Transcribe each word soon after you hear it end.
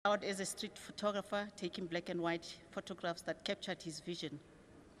Out as a street photographer, taking black and white photographs that captured his vision.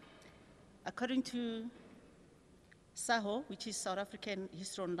 According to SAHO, which is South African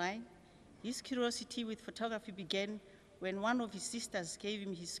History Online, his curiosity with photography began when one of his sisters gave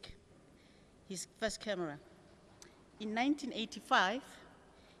him his first camera. In 1985,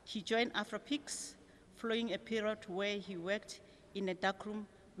 he joined Afropix, following a period where he worked in a darkroom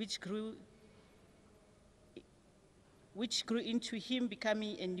which grew into him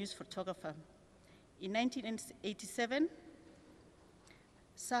becoming a news photographer. In 1987,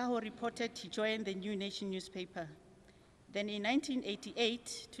 Saho reported he joined the New Nation newspaper. Then in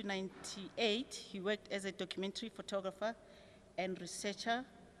 1988 to 98, he worked as a documentary photographer and researcher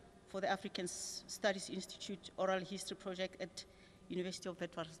for the African Studies Institute Oral History Project at University of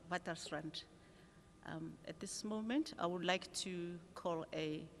Witwatersrand. At this moment, I would like to call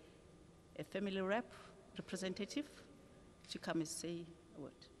a family representative to come and say a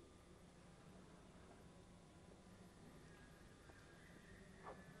word.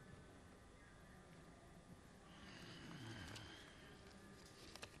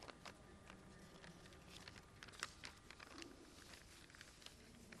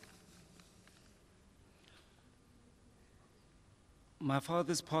 My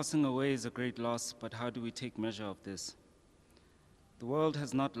father's passing away is a great loss, but how do we take measure of this? The world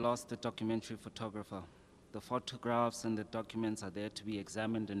has not lost a documentary photographer. The photographs and the documents are there to be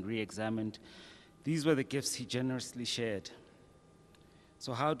examined and re-examined. These were the gifts he generously shared.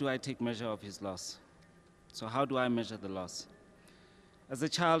 So how do I take measure of his loss? So how do I measure the loss? As a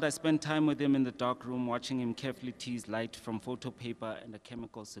child, I spent time with him in the dark room, watching him carefully tease light from photo paper and a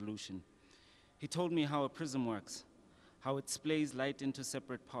chemical solution. He told me how a prism works, how it splays light into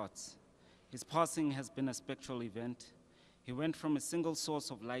separate parts. His passing has been a spectral event. He went from a single source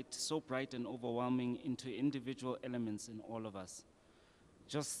of light, so bright and overwhelming, into individual elements in all of us.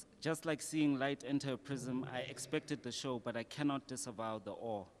 Just like seeing light enter a prism, I expected the show, but I cannot disavow the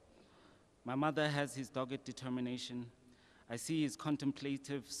awe. My mother has his dogged determination. I see his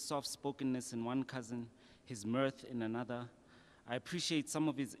contemplative, soft-spokenness in one cousin, his mirth in another. I appreciate some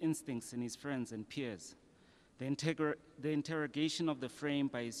of his instincts in his friends and peers. The interrogation of the frame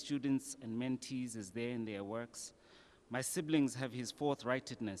by his students and mentees is there in their works. My siblings have his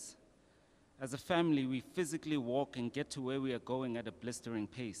forthrightedness. As a family, we physically walk and get to where we are going at a blistering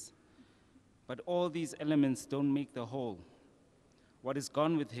pace. But all these elements don't make the whole. What is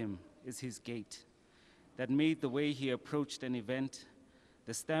gone with him is his gait, that made the way he approached an event,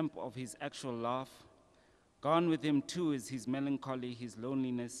 the stamp of his actual laugh. Gone with him too is his melancholy, his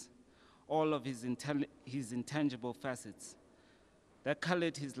loneliness, all of his intangible facets. That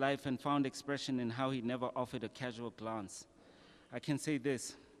colored his life and found expression in how he never offered a casual glance. I can say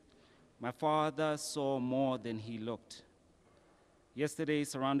this, my father saw more than he looked. Yesterday,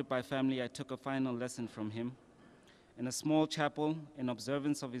 surrounded by family, I took a final lesson from him. In a small chapel, in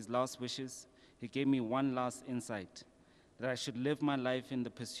observance of his last wishes, he gave me one last insight, that I should live my life in the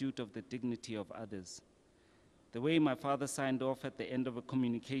pursuit of the dignity of others. The way my father signed off at the end of a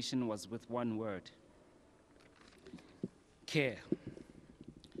communication was with one word: care.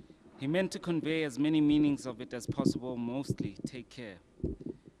 He meant to convey as many meanings of it as possible, mostly take care.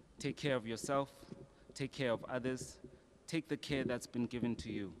 Take care of yourself, take care of others, take the care that's been given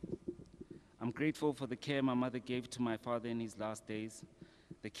to you. I'm grateful for the care my mother gave to my father in his last days,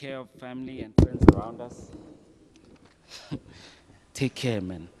 the care of family and friends around us. Take care,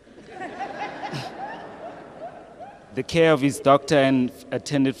 man. The care of his doctor and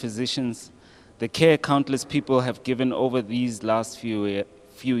attendant physicians, the care countless people have given over these last few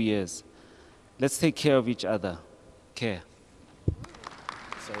years. Let's take care of each other. Care.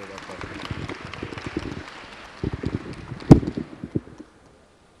 Sorry about that.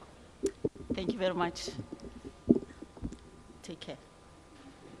 Thank you very much. Take care.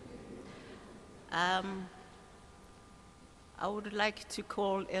 I would like to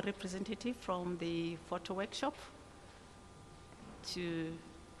call a representative from the photo workshop to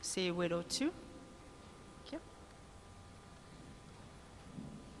say a word or two. Thank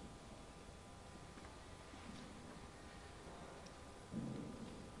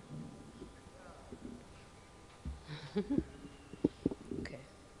you. Okay.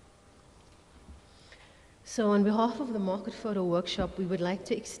 So on behalf of the Market Photo Workshop, we would like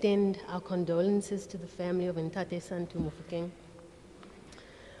to extend our condolences to the family of Ntate Santu Mofokeng.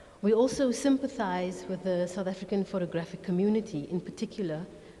 We also sympathize with the South African photographic community in particular,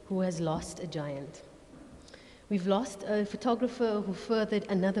 who has lost a giant. We've lost a photographer who furthered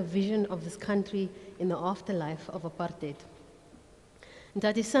another vision of this country in the afterlife of apartheid.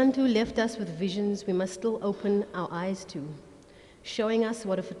 Ntate Santu left us with visions we must still open our eyes to. showing us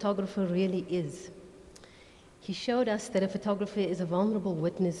what a photographer really is. He showed us that a photographer is a vulnerable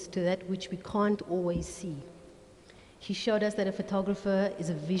witness to that which we can't always see. He showed us that a photographer is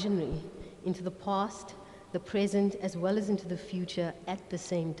a visionary into the past, the present, as well as into the future at the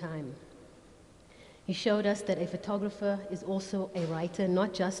same time. He showed us that a photographer is also a writer,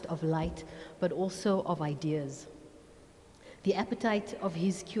 not just of light, but also of ideas. The appetite of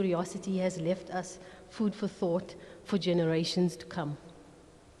his curiosity has left us food for thought for generations to come.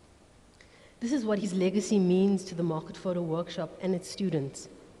 This is what his legacy means to the Market Photo Workshop and its students.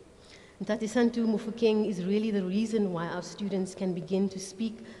 Ntate Santu Mofokeng is really the reason why our students can begin to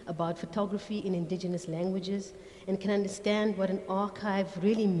speak about photography in indigenous languages and can understand what an archive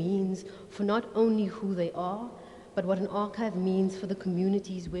really means for not only who they are, but what an archive means for the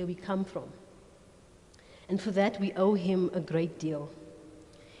communities where we come from. And for that, we owe him a great deal.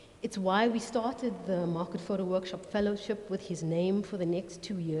 It's why we started the Market Photo Workshop Fellowship with his name for the next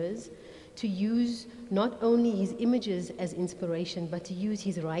 2 years, to use not only his images as inspiration, but to use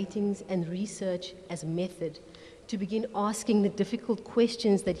his writings and research as method, to begin asking the difficult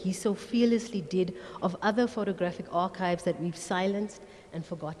questions that he so fearlessly did of other photographic archives that we've silenced and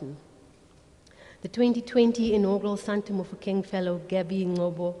forgotten. The 2020 inaugural Santu Mofokeng Fellow, Gabby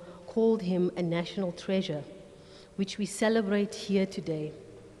Ngobo, called him a national treasure, which we celebrate here today,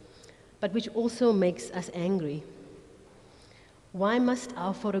 but which also makes us angry. Why must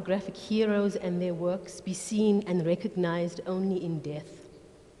our photographic heroes and their works be seen and recognized only in death?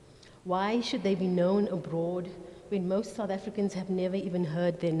 Why should they be known abroad when most South Africans have never even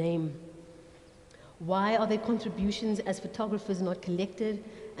heard their name? Why are their contributions as photographers not collected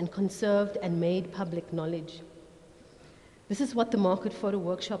and conserved and made public knowledge? This is what the Market Photo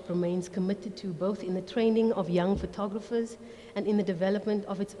Workshop remains committed to, both in the training of young photographers and in the development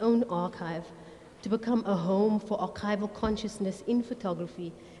of its own archive, to become a home for archival consciousness in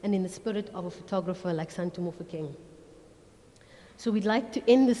photography and in the spirit of a photographer like Santu Mofokeng. So we'd like to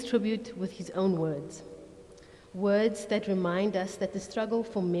end this tribute with his own words. Words that remind us that the struggle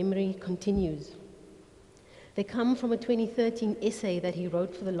for memory continues. They come from a 2013 essay that he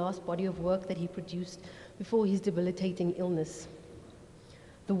wrote for the last body of work that he produced before his debilitating illness.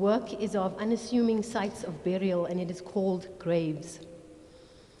 The work is of unassuming sites of burial, and it is called Graves.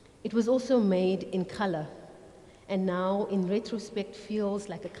 It was also made in color, and now, in retrospect, feels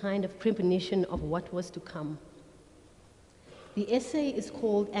like a kind of premonition of what was to come. The essay is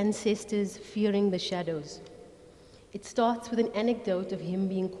called Ancestors Fearing the Shadows. It starts with an anecdote of him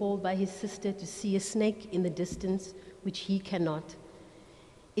being called by his sister to see a snake in the distance, which he cannot.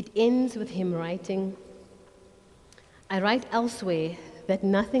 It ends with him writing, "I write elsewhere that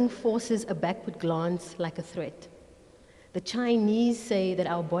nothing forces a backward glance like a threat. The Chinese say that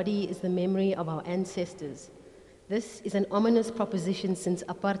our body is the memory of our ancestors. This is an ominous proposition, since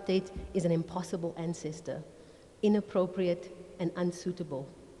apartheid is an impossible ancestor, inappropriate and unsuitable.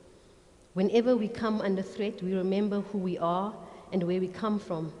 Whenever we come under threat, we remember who we are and where we come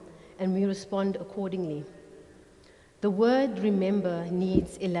from, and we respond accordingly. The word remember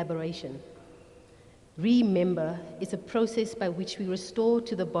needs elaboration. Remember is a process by which we restore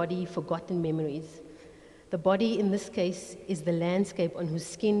to the body forgotten memories. The body, in this case, is the landscape on whose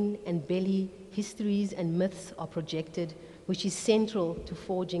skin and belly histories and myths are projected, which is central to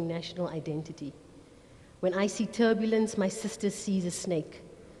forging national identity. When I see turbulence, my sister sees a snake.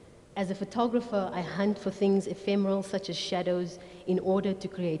 As a photographer, I hunt for things ephemeral, such as shadows, in order to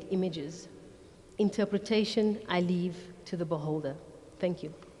create images. Interpretation, I leave to the beholder." Thank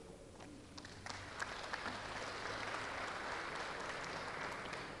you.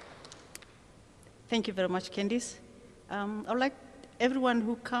 Thank you very much, Candice. I would like everyone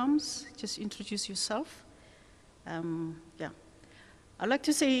who comes, just introduce yourself. I'd like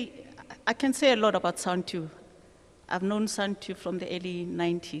to say, I can say a lot about Santu. I've known Santu from the early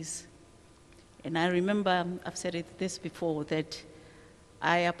 90s. And I remember, I've said this before, that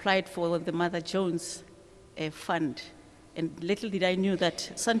I applied for the Mother Jones fund. And little did I knew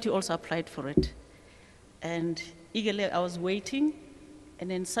that Santu also applied for it. And eagerly I was waiting, and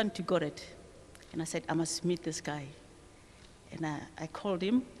then Santu got it. And I said, I must meet this guy. And I called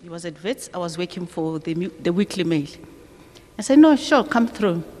him. He was at Wits. I was working for the Weekly Mail. I said, no, sure, come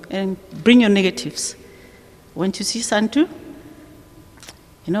through and bring your negatives. Went to see Santu,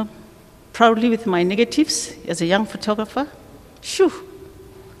 you know, proudly with my negatives as a young photographer. Shoo!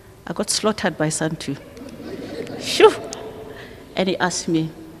 I got slaughtered by Santu. Shoo! And he asked me,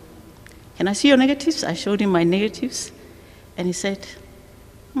 can I see your negatives? I showed him my negatives. And he said,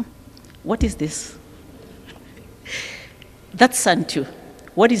 what is this? That's Santu.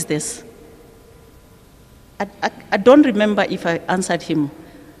 What is this? I don't remember if I answered him,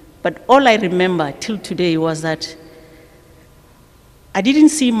 but all I remember till today was that I didn't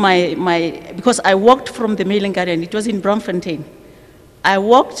see because I walked from the Mail and Guardian, it was in Braamfontein. I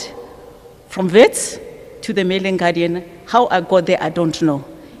walked from Wits to the Mail and Guardian. How I got there, I don't know.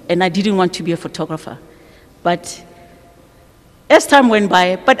 And I didn't want to be a photographer. But as time went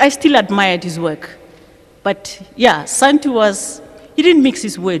by, but I still admired his work. But yeah, Santu he didn't mix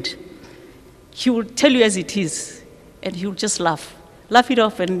his word. He would tell you as it is, and he would just laugh it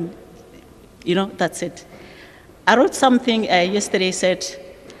off, and that's it. I wrote something yesterday, said,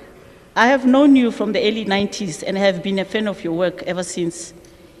 I have known you from the early 90s and have been a fan of your work ever since.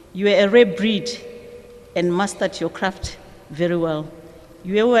 You were a rare breed and mastered your craft very well.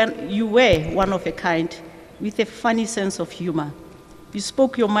 You were one of a kind with a funny sense of humor. You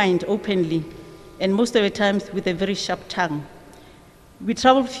spoke your mind openly and most of the times with a very sharp tongue. We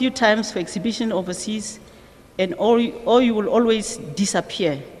traveled a few times for exhibition overseas, and or you will always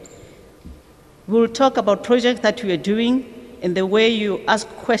disappear. We will talk about projects that we are doing, and the way you ask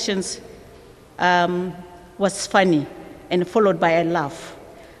questions was funny and followed by a laugh.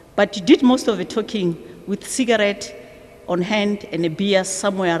 But you did most of the talking with cigarette on hand and a beer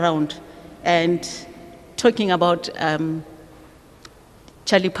somewhere around, and talking about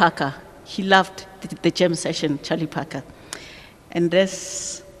Charlie Parker. He loved the jam session, Charlie Parker. And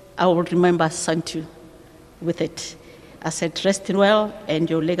this, I will remember Santu with it. I said, rest well, and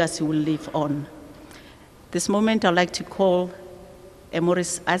your legacy will live on. This moment, I'd like to call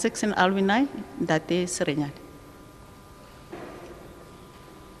Maurice Isaacson alumni, Date Serenyane.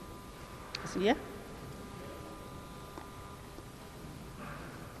 Is he here?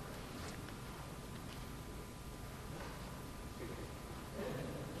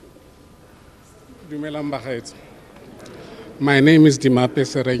 My name is Dimape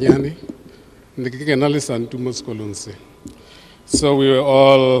Serenyane. Santu Mofokeng. So we were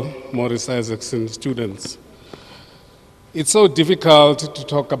all Maurice Isaacson students. It's so difficult to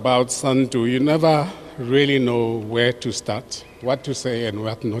talk about Santu. You never really know where to start, what to say and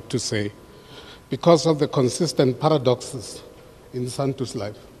what not to say, because of the consistent paradoxes in Santu's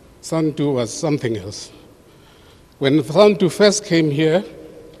life. Santu was something else. When Santu first came here,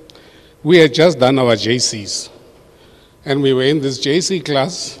 we had just done our JCs. And we were in this JC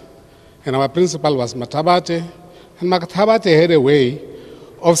class, and our principal was Matabate, and Matabate had a way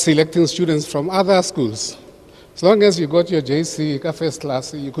of selecting students from other schools. As long as you got your JC first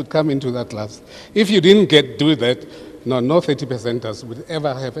class, you could come into that class. If you didn't do that, no 30%ers would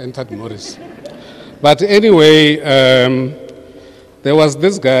ever have entered Maurice. But anyway, there was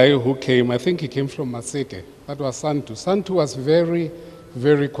this guy who came, I think he came from Maseke. That was Santu. Santu was very,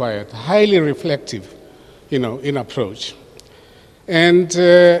 very quiet, highly reflective, in approach. And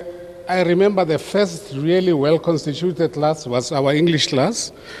I remember the first really well-constituted class was our English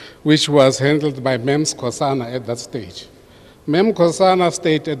class, which was handled by Mem Kosana at that stage. Mem Kosana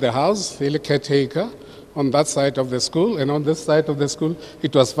stayed at the house, the caretaker, on that side of the school, and on this side of the school,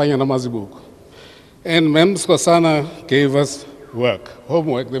 it was Fanyana Mazibuku. And Mem Kosana gave us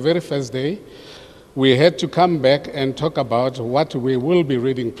homework, the very first day. We had to come back and talk about what we will be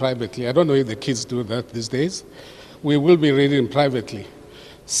reading privately. I don't know if the kids do that these days. We will be reading privately.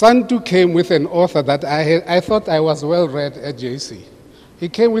 Santu came with an author that I thought I was well read at JC. He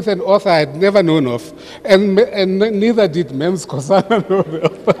came with an author I had never known of, and neither did Mems Kosana know the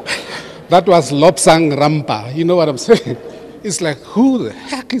author. That was Lobsang Rampa. You know what I'm saying? It's like, who the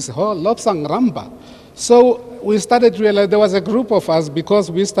heck is Lobsang Rampa? So we started to realize there was a group of us because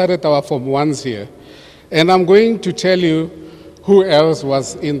we started our Form 1s here. And I'm going to tell you who else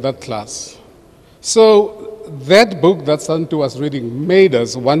was in that class. So that book that Santu was reading made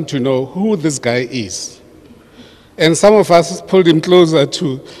us want to know who this guy is. And some of us pulled him closer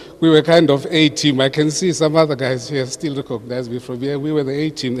we were kind of A-team. I can see some other guys here still recognize me from here. We were the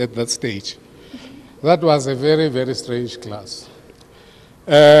A-team at that stage. That was a very, very strange class.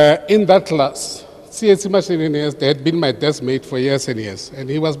 In that class, C.S. Machininias had been my desk mate for years and years, and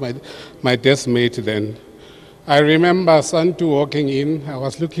he was my desk mate then. I remember Santu walking in. I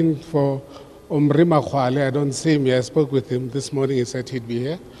was looking for Omri Makhwale. I don't see him here. I spoke with him this morning. He said he'd be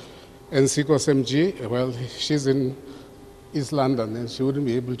here. And Siko SMG, well, she's in East London, and she wouldn't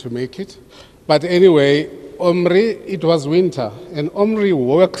be able to make it. But anyway, Omri, it was winter, and Omri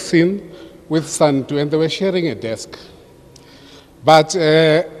walks in with Santu, and they were sharing a desk. But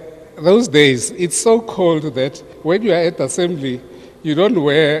those days, it's so cold that when you are at assembly, you don't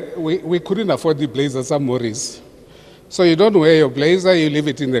wear, we couldn't afford the blazers, some Morris. So you don't wear your blazer, you leave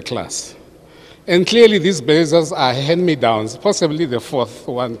it in the class. And clearly these blazers are hand-me-downs, possibly the fourth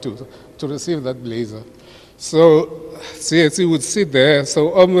one to receive that blazer. So CSC would sit there.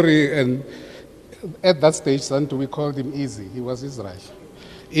 So Omri, and at that stage, Santu, we called him Easy. He was Israel.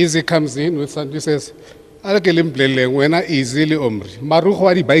 Easy comes in with Santu, he says, when I easily Omri,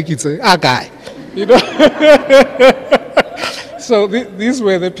 Marukhwari bike it's a guy. You know? So these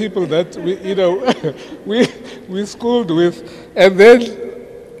were the people that we, you know, we schooled with, and then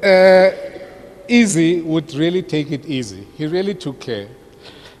Easy would really take it easy. He really took care.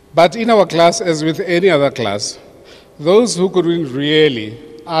 But in our class, as with any other class, those who couldn't really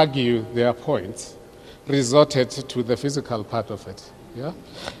argue their points resorted to the physical part of it. Yeah,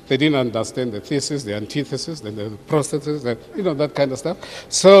 they didn't understand the thesis, the antithesis, the prosthesis, you know, that kind of stuff.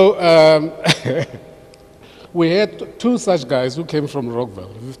 So we had two such guys who came from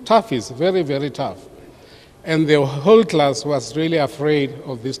Rockville. Toughies, very, very tough. And the whole class was really afraid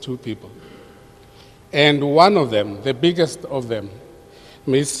of these two people. And one of them, the biggest of them,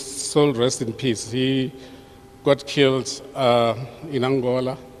 may his soul rest in peace, he got killed in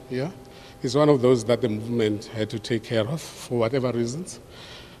Angola. Yeah, he's one of those that the movement had to take care of for whatever reasons.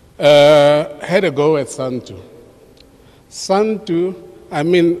 Had a go at Santu. Santu, I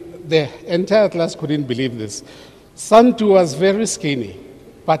mean, the entire class couldn't believe this. Santu was very skinny,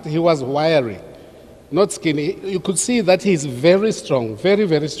 but he was wiry, not skinny. You could see that he's very strong, very,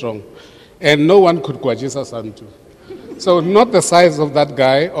 very strong. And no one could Kwajisa Santu. So not the size of that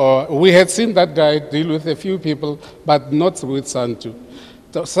guy, or we had seen that guy deal with a few people, but not with Santu.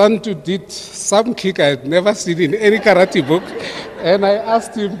 So Santu did some kick I had never seen in any karate book. And I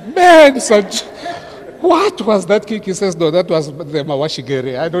asked him, man, Santu, what was that kick? He says, no, that was the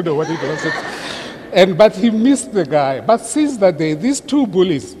Mawashigiri. I don't know what it was. But he missed the guy. But since that day, these two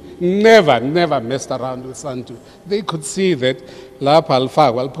bullies never messed around with Santu. They could see that La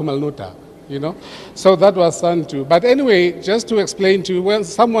Palfa, Wal Pumalnuta, you know. So that was Santu. But anyway, just to explain to you, when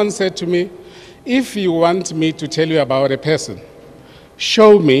someone said to me, if you want me to tell you about a person,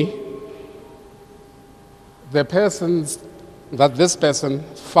 show me the persons that this person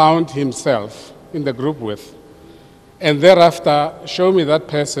found himself in the group with, and thereafter show me that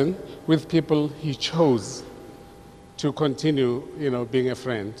person with people he chose to continue, you know, being a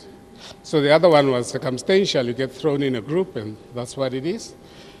friend. So the other one was circumstantial. You get thrown in a group, and that's what it is.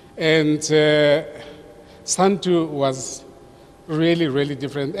 And Santu was really, really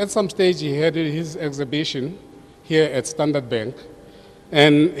different. At some stage, he had his exhibition here at Standard Bank,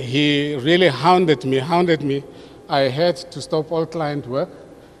 and he really hounded me. I had to stop all client work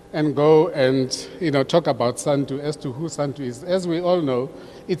and go and, you know, talk about Santu as to who Santu is. As we all know,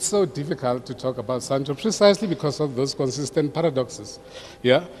 it's so difficult to talk about Santu precisely because of those consistent paradoxes.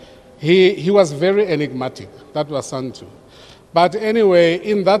 Yeah, he was very enigmatic. That was Santu. But anyway,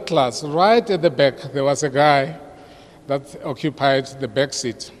 in that class, right at the back, there was a guy that occupied the back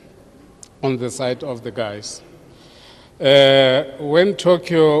seat on the side of the guys. When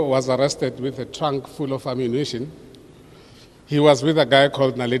Tokyo was arrested with a trunk full of ammunition, he was with a guy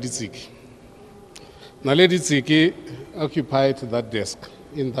called Naledi Tsiki. Naledi Tsiki occupied that desk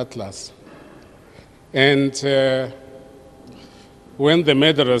in that class. And when the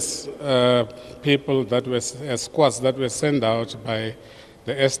murderous people that were squads that were sent out by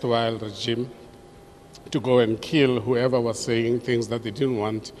the erstwhile regime to go and kill whoever was saying things that they didn't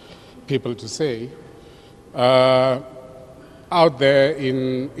want people to say, out there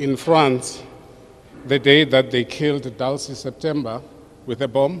in France, the day that they killed Dulcie September with a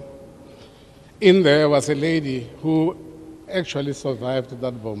bomb, in there was a lady who actually survived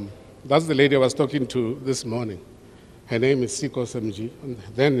that bomb. That's the lady I was talking to this morning. Her name is Siko Semji, and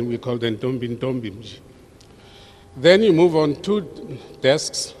then we called her Ntombi Mji. Then you move on two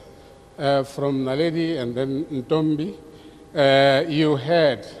desks from Naledi and then Ntombi. You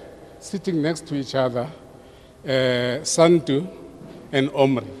had, sitting next to each other, Santu and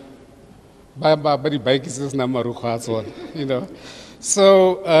Omri. You know.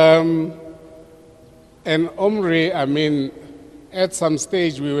 So, and Omri, I mean, at some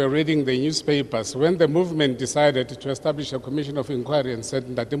stage we were reading the newspapers. When the movement decided to establish a commission of inquiry and sent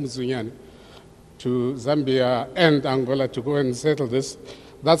Ndate Muzunyane to Zambia and Angola to go and settle this,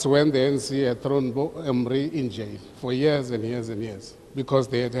 that's when the NC had thrown Omri in jail for years and years and years, because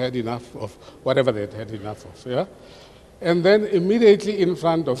they had had enough of whatever they had had enough of. Yeah? And then immediately in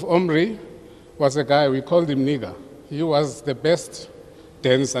front of Omri was a guy, we called him Niga. He was the best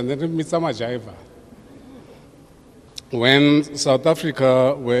dancer, and then Mitsama Jaiva. When South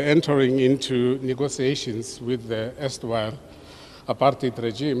Africa were entering into negotiations with the erstwhile apartheid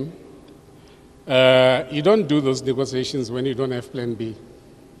regime, you don't do those negotiations when you don't have Plan B.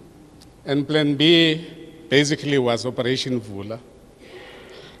 And Plan B basically was Operation Vula.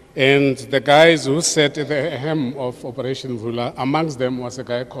 And the guys who sat at the helm of Operation Vula, amongst them was a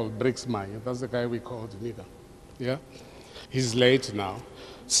guy called Briggs Maya. That's the guy we called Nida. Yeah? He's late now.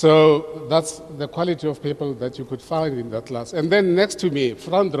 So that's the quality of people that you could find in that class. And then next to me,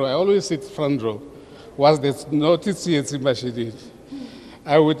 front row, I always sit front row, was this notice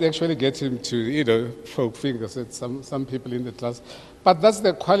I would actually get him to, poke fingers at some people in the class. But that's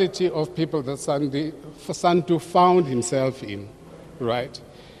the quality of people that Santu found himself in, right?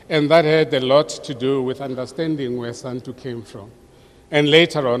 And that had a lot to do with understanding where Santu came from. And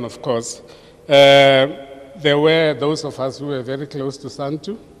later on, of course, there were those of us who were very close to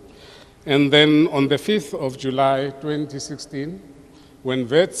Santu. And then on the 5th of July, 2016, when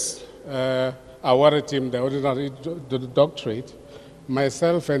Vets awarded him the honorary doctorate,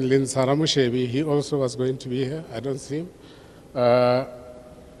 myself and Lynn Saramushebi, he also was going to be here, I don't see him,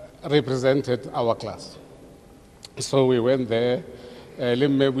 represented our class. So we went there,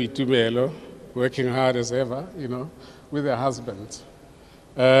 Limmebi Tumelo, working hard as ever, with her husband.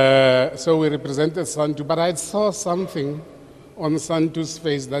 So we represented Santu, but I saw something on Santu's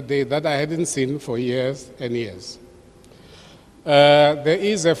face that day that I hadn't seen for years and years. There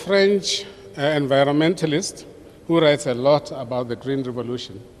is a French environmentalist who writes a lot about the Green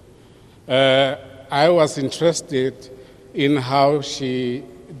Revolution. I was interested in how she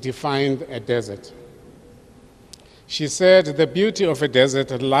defined a desert. She said the beauty of a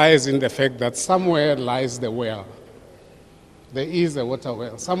desert lies in the fact that somewhere lies the well. There is a water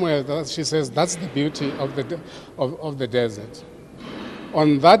well. Somewhere, she says, that's the beauty of the desert.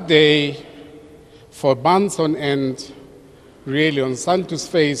 On that day, for months on end, really on Santu's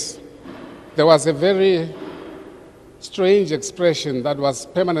face, there was a very strange expression that was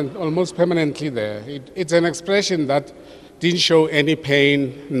permanent, almost permanently there. It's an expression that didn't show any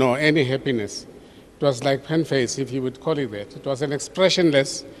pain nor any happiness. It was like pen face, if you would call it that. It was an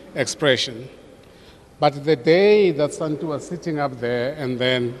expressionless expression. But the day that Santu was sitting up there and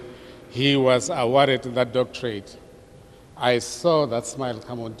then he was awarded that doctorate, I saw that smile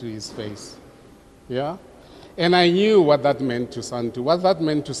come onto his face. Yeah? And I knew what that meant to Santu. What that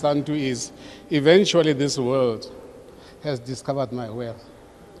meant to Santu is eventually this world has discovered my wealth.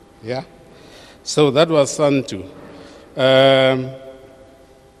 Yeah? So that was Santu.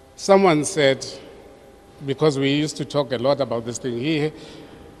 Someone said, because we used to talk a lot about this thing,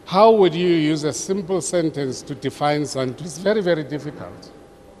 how would you use a simple sentence to define Santu? It's very, very difficult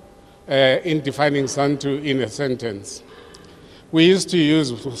in defining Santu in a sentence. We used to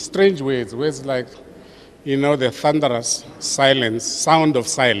use strange words like, the thunderous silence, sound of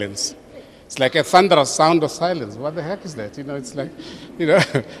silence. It's like a thunderous sound of silence. What the heck is that? It's like,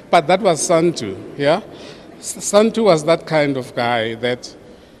 but that was Santu, yeah? Santu was that kind of guy that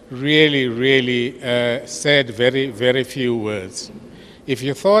really, really said very, very few words. If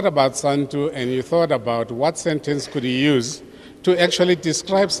you thought about Santu and you thought about what sentence could you use to actually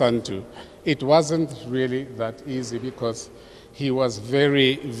describe Santu, it wasn't really that easy because he was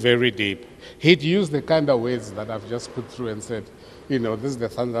very, very deep. He'd use the kind of words that I've just put through and said, this is the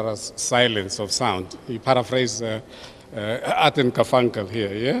thunderous silence of sound. You paraphrase Aten Kafankel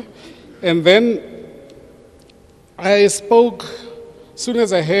here, yeah? And then I spoke, as soon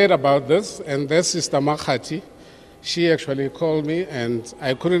as I heard about this, and there's Sister Makhati, she actually called me and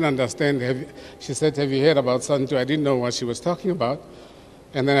I couldn't understand. She said, have you heard about Santu? I didn't know what she was talking about.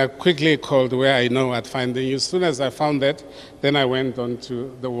 And then I quickly called where I know I'd find the news. As soon as I found that, then I went on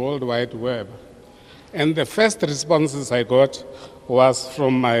to the World Wide Web. And the first responses I got was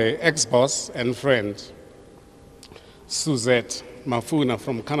from my ex-boss and friend, Suzette Mafuna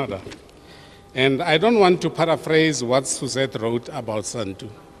from Canada. And I don't want to paraphrase what Suzette wrote about Santu.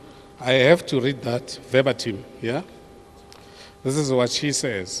 I have to read that verbatim, yeah? This is what she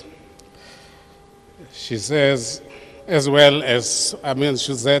says. She says, as well as,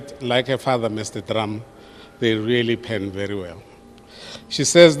 Suzette, like her father, Mr. Drum, they really pen very well. She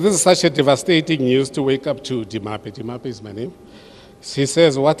says, this is such a devastating news to wake up to, Dimape. Dimape is my name. She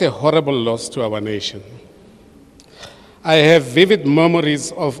says, what a horrible loss to our nation. I have vivid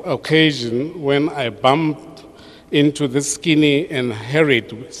memories of occasion when I bumped into this skinny and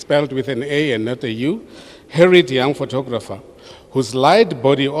harried, spelled with an A and not a U, harried young photographer, whose light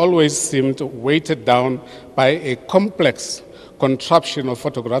body always seemed weighted down by a complex contraption of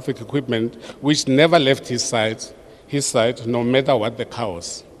photographic equipment which never left his side, no matter what the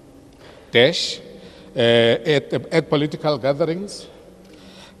chaos. At political gatherings,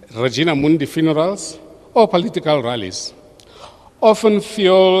 Regina Mundi funerals, or political rallies, often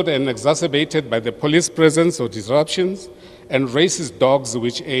fueled and exacerbated by the police presence or disruptions and racist dogs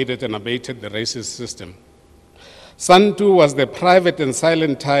which aided and abated the racist system. Santu was the private and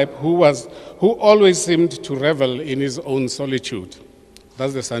silent type who always seemed to revel in his own solitude.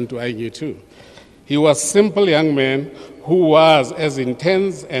 That's the Santu I knew too. He was a simple young man who was as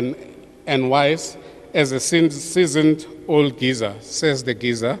intense and wise as a seasoned old geezer, says the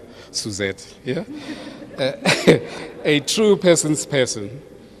geezer, Suzette. Yeah? A true person's person.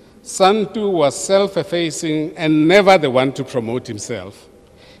 Santu was self-effacing and never the one to promote himself.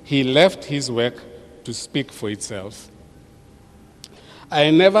 He left his work to speak for itself.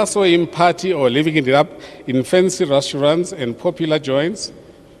 I never saw him party or living it up in fancy restaurants and popular joints.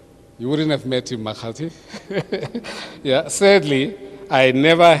 You wouldn't have met him, Makhalti. Yeah, sadly, I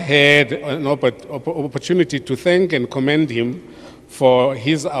never had an opportunity to thank and commend him for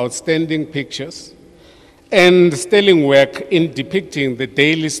his outstanding pictures and sterling work in depicting the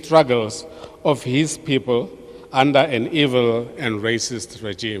daily struggles of his people under an evil and racist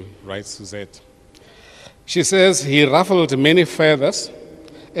regime, writes Suzette. She says he ruffled many feathers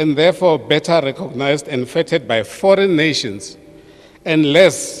and therefore better recognized and feted by foreign nations and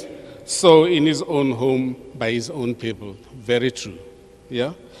less so in his own home by his own people. Very true.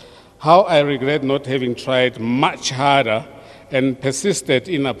 Yeah? How I regret not having tried much harder and persisted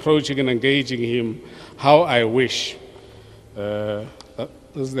in approaching and engaging him. How I wish. This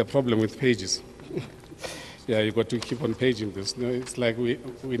is the problem with pages. Yeah, you got to keep on paging this. No, it's like we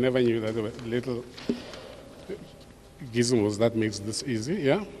never knew that there were little gizmos that makes this easy,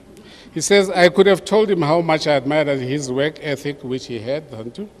 yeah? He says, I could have told him how much I admired his work ethic, which he had,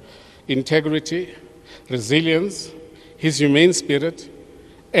 Santu, integrity, resilience, his humane spirit,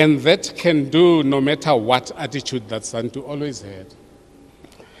 and that can do no matter what attitude that Santu always had.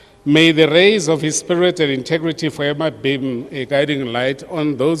 May the rays of his spirit and integrity forever beam a guiding light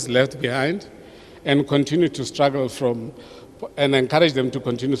on those left behind and continue to struggle and encourage them to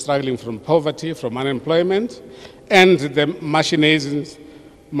continue struggling from poverty, from unemployment, and the machinations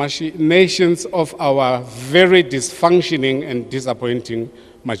of our very dysfunctioning and disappointing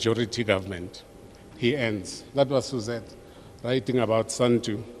majority government. He ends. That was Suzette writing about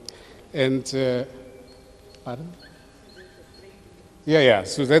Santu. And, pardon? Yeah,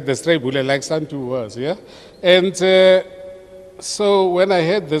 Suzette the stray bullet like Santu was, yeah? And so when I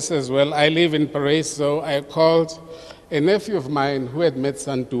heard this as well, I live in Paris, so I called a nephew of mine who had met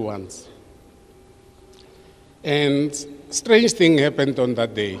Santu once. And strange thing happened on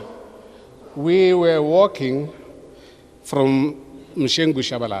that day. We were walking from Mshengu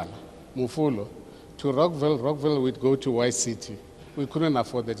Shabalala, Mufulo, to Rockville. Rockville, we'd go to White City. We couldn't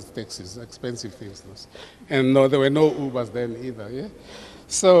afford the taxis, expensive things. And no, there were no Ubers then either, yeah?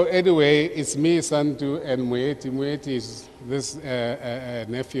 So anyway, it's me, Santu, and Mueti. Mueti is this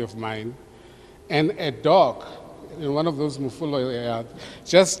nephew of mine. And a dog in one of those Mufulo yards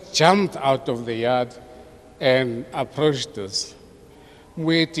just jumped out of the yard and approached us.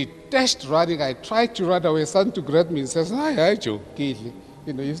 Mueti dashed running. I tried to run away. Santu grabbed me and says, hi, Joe, Kitli.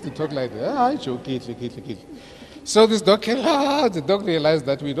 You know, he used to talk like that. Hi, Joe, Kitli. So this dog came out. The dog realized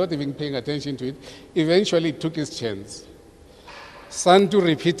that we're not even paying attention to it. Eventually took his chance. Santu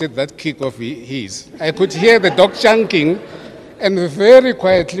repeated that kick of his. I could hear the dog chunking, and very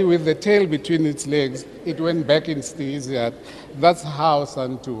quietly with the tail between its legs, it went back into his yard. That's how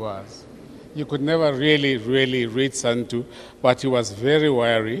Santu was. You could never really read Santu, but he was very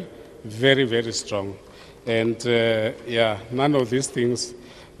wiry, very, very strong. And yeah, none of these things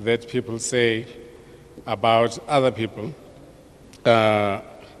that people say about other people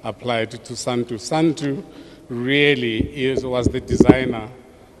applied to Santu. Santu really was the designer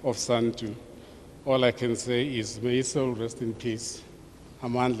of Santu. All I can say is, may his soul rest in peace.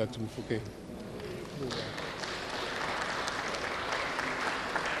 Amandla Mofokeng.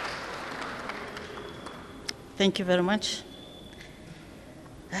 Thank you very much.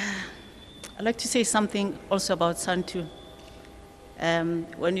 I'd like to say something also about Santu.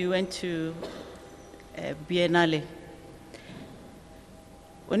 When we went to Biennale,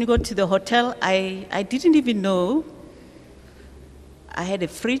 when you go to the hotel, I didn't even know I had a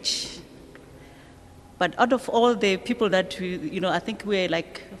fridge. But out of all the people that we, I think we were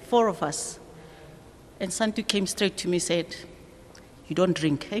like 4 of us. And Santu came straight to me and said, you don't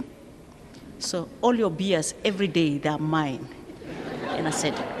drink, eh? So all your beers every day, they are mine. And I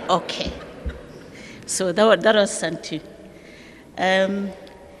said, okay. So that was Santu.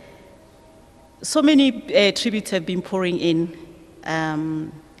 So many tributes have been pouring in.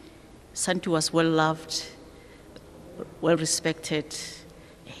 Santu was well loved, well respected.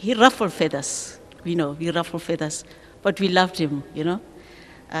 He ruffled feathers. We know, he ruffled feathers, but we loved him,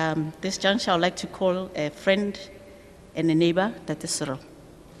 This juncture, I would like to call a friend and a neighbor, that is Cyril.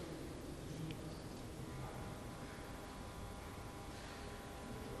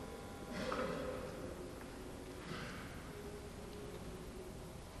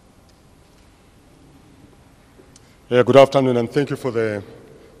 Good afternoon, and thank you for the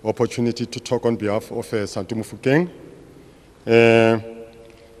opportunity to talk on behalf of Santu Mofokeng.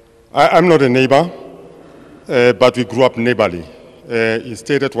 I'm not a neighbor, but we grew up neighborly. He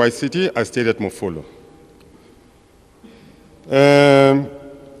stayed at White City, I stayed at Mofolo.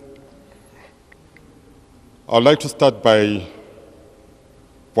 I'd like to start by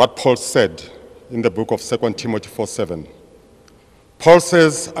what Paul said in the book of 2 Timothy 4:7. Paul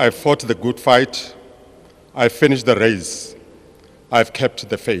says, I fought the good fight, I finished the race, I've kept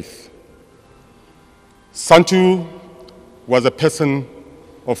the faith. Santu was a person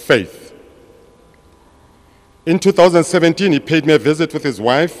of faith. In 2017, he paid me a visit with his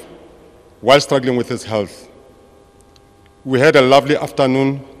wife while struggling with his health. We had a lovely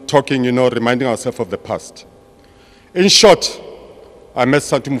afternoon talking, reminding ourselves of the past. In short, I met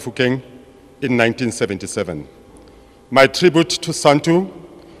Santu Mofokeng in 1977. My tribute to Santu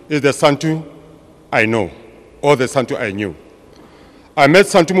is the Santu I know, or the Santu I knew. I met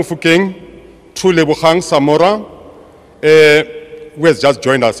Santu Mofokeng through Lebogang Samora, who has just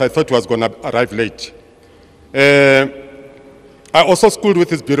joined us. I thought he was going to arrive late. I also schooled with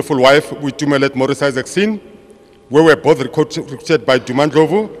his beautiful wife, with Tumelet Morris Isaacson, where we were both recruited by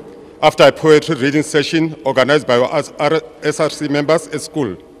Dumandlovu after a poetry reading session organized by our SRC members at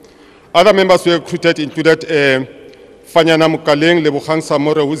school. Other members we recruited included Fanyana Mukaleng, Lebogang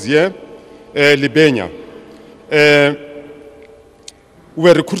Samora, who's here, Libenya. We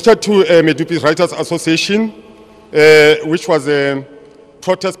were recruited to Medupi Writers Association, which was a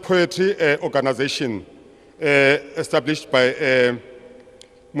protest poetry organization established by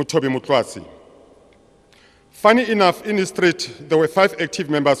Mutobi Mutlwasi. Funny enough, in the street, there were 5 active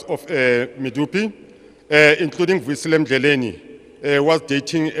members of Medupi, including Visilem Dleleni, was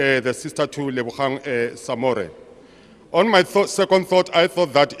dating the sister to Lebogang Samore. On my second thought, I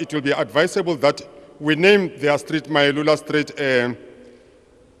thought that it will be advisable that we name their street, Mayelula Street,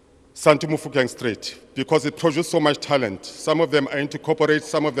 Santu Mofokeng Street, because it produced so much talent. Some of them are into corporate,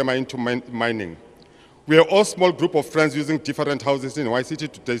 some of them are into mining. We are all a small group of friends using different houses in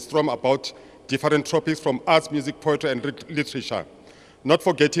YCT to brainstorm about different topics from arts, music, poetry, and literature. Not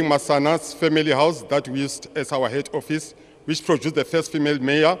forgetting Masana's family house that we used as our head office, which produced the first female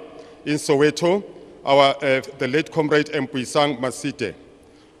mayor in Soweto, the late comrade Mpuisang Masite.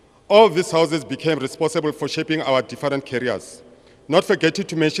 All these houses became responsible for shaping our different careers. Not forgetting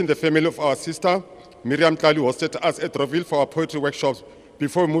to mention the family of our sister, Miriam Tlali, hosted us at Roville for our poetry workshops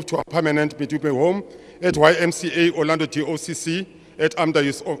before we moved to a permanent Medupi home at YMCA, Orlando DOCC, at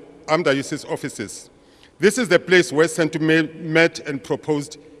AMDA Youth's offices. This is the place where Santu met and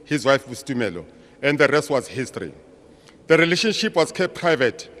proposed his wife Bustumelo, and the rest was history. The relationship was kept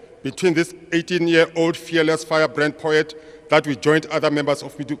private between this 18-year-old fearless firebrand poet that we joined other members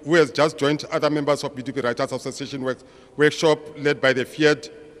of Medupi, who has just joined other members of Medupi Writers Association workshop led by the feared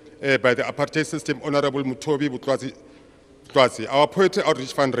by the apartheid system, Honorable Mutobi Mutlwasi, our poetry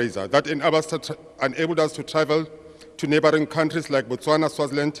outreach fundraiser that enabled us to travel to neighboring countries like Botswana,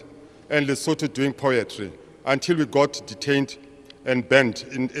 Swaziland, and Lesotho doing poetry until we got detained and banned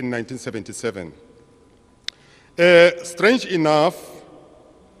in 1977. Strange enough,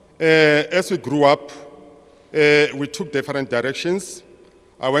 as we grew up, we took different directions.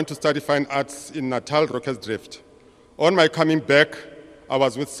 I went to study fine arts in Natal, Rocketsdrift. On my coming back, I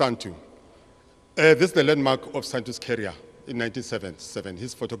was with Santu. This is the landmark of Santu's career in 1977,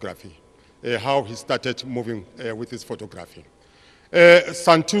 his photography, how he started moving with his photography.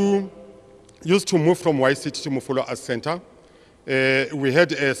 Santu used to move from YCT to Mofolo Arts Center. We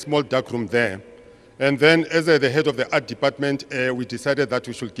had a small dark room there. And then as the head of the art department, we decided that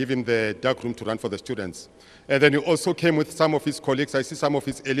we should give him the dark room to run for the students. And then he also came with some of his colleagues. I see some of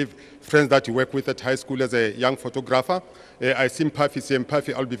his early friends that he worked with at high school as a young photographer. I see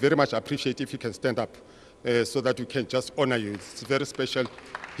Mpafi, I'll be very much appreciative if you can stand up so that we can just honor you. It's very special.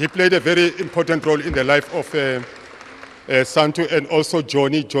 He played a very important role in the life of Santu, and also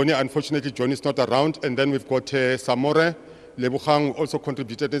Johnny. Unfortunately, Johnny's not around. And then we've got Samore. Lebogang also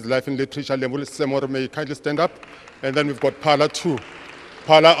contributed his life in literature. Samore, may you kindly stand up. And then we've got Pala too.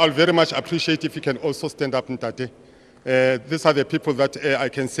 Pala, I'll very much appreciate if you can also stand up, Ntate. These are the people that I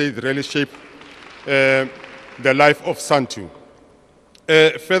can say really shape the life of Santu.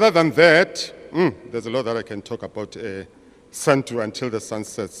 Further than that, there's a lot that I can talk about Santu until the sun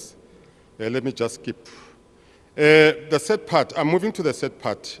sets. Let me just skip. The sad part, I'm moving to the sad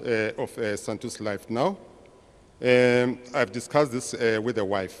part of Santu's life now. I've discussed this with the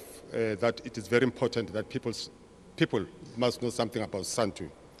wife, that it is very important that people must know something about Santu.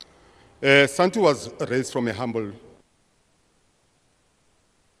 Santu was raised from a humble.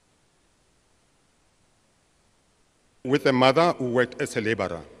 with a mother who worked as a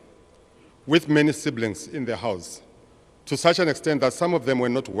laborer, with many siblings in the house, to such an extent that some of them were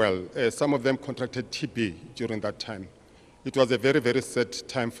not well. Some of them contracted TB during that time. It was a very, very sad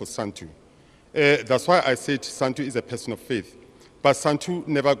time for Santu. That's why I said Santu is a person of faith. But Santu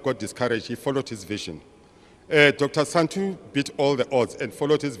never got discouraged. He followed his vision. Dr. Santu beat all the odds and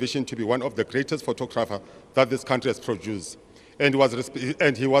followed his vision to be one of the greatest photographers that this country has produced. And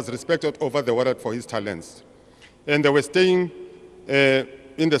he was respected over the world for his talents. And they were staying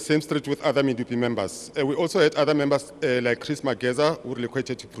in the same street with other Medupi members. We also had other members like Chris Mageza, who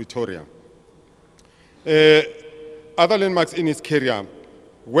relocated to Pretoria. Other landmarks in his career.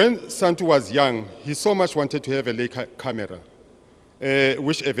 When Santu was young, he so much wanted to have a Leica camera,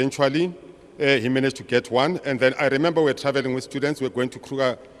 which eventually he managed to get one. And then I remember we were traveling with students. We were going to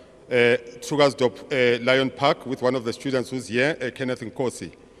Krugersdorp Lion Park with one of the students who's here, Kenneth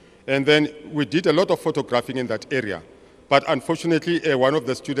Nkosi. And then we did a lot of photographing in that area. But unfortunately, one of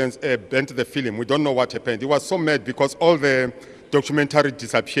the students bent the film. We don't know what happened. He was so mad because all the documentary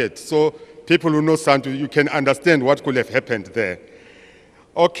disappeared. So people who know Santu, you can understand what could have happened there.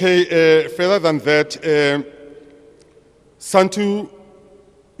 Okay, further than that, Santu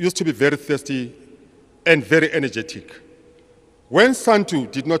used to be very thirsty and very energetic. When Santu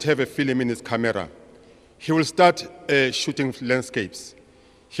did not have a film in his camera, he will start shooting landscapes.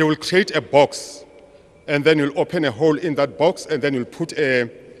 He will create a box, and then he'll open a hole in that box, and then he'll put a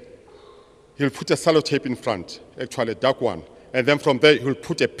sellotape in front, actually a dark one. And then from there, he'll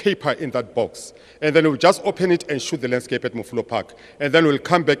put a paper in that box. And then he'll just open it and shoot the landscape at Mofolo Park. And then we'll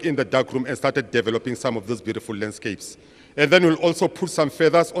come back in the dark room and started developing some of those beautiful landscapes. And then we'll also put some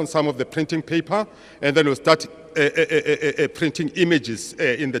feathers on some of the printing paper, and then we'll start printing images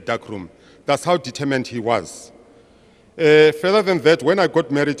in the dark room. That's how determined he was. Further than that, when I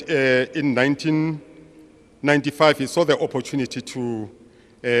got married in 1995, he saw the opportunity to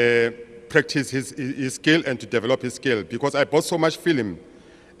practice his skill and to develop his skill, because I bought so much film,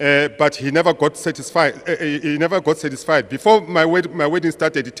 but he never got satisfied. Before my wedding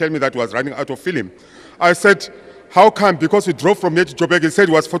started, he told me that he was running out of film. I said, how come? Because we drove from here to Joburg. He said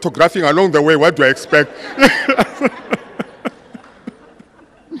he was photographing along the way. What do I expect?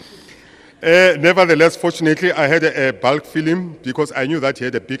 Nevertheless, fortunately, I had a bulk film because I knew that he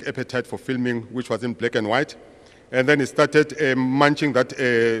had a big appetite for filming, which was in black and white. And then he started munching that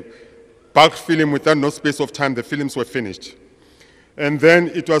bulk film. Within no space of time, the films were finished. And then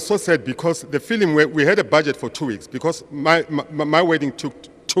it was so sad because the film, we had a budget for 2 weeks because my wedding took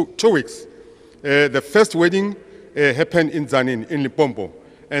two weeks. The first wedding happened in Zanin, in Limpopo,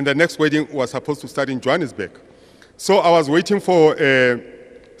 and the next wedding was supposed to start in Johannesburg. So I was waiting for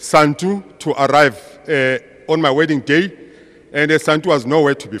Santu to arrive on my wedding day, and Santu was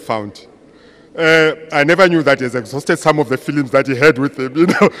nowhere to be found. I never knew that he has exhausted some of the films that he had with him, you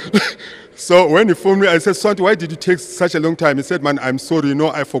know. So when he phoned me, I said, Santu, why did you take such a long time? He said, man, I'm sorry, you know,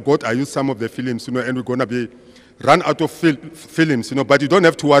 I forgot I used some of the films, you know, and we're going to be run out of films, you know, but you don't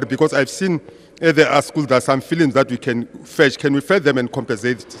have to worry because I've seen there are schools, there are some films that we can fetch. Can we fetch them and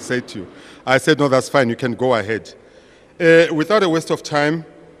compensate to you? I said, no, that's fine, you can go ahead. Without a waste of time,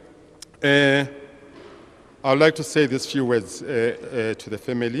 I would like to say these few words to the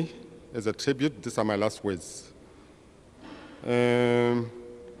family as a tribute. These are my last words.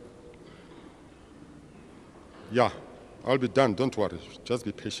 Yeah, I'll be done, don't worry, just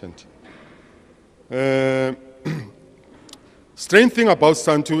be patient. Strange thing about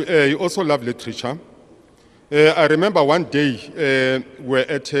Santu, he also loved literature. I remember one day we were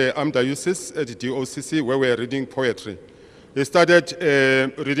at Amdiocese at DOCC where we were reading poetry. He started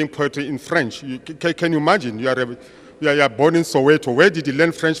reading poetry in French. Can you imagine? You are born in Soweto. Where did he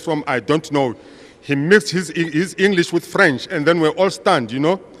learn French from? I don't know. He mixed his English with French, and then we're all stunned, you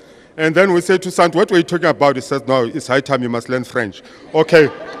know. And then we said to Santu, what were you talking about? He says, no, it's high time you must learn French. Okay.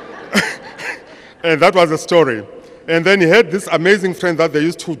 And that was the story. And then he had this amazing friend that they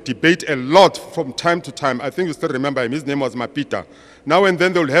used to debate a lot from time to time. I think you still remember him. His name was Mapita. Now and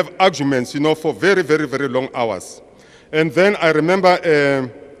then they will have arguments, you know, for very, very, very long hours. And then I remember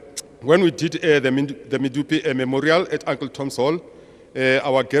when we did the Medupi memorial at Uncle Tom's Hall,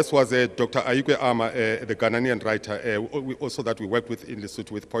 our guest was Dr. Ayikwe Ama, the Ghanaian writer, also that we worked with in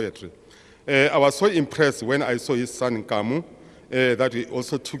Lesotho with poetry. I was so impressed when I saw his son Nkamu, that he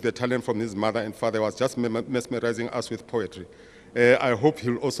also took the talent from his mother and father. Was just mesmerizing us with poetry. I hope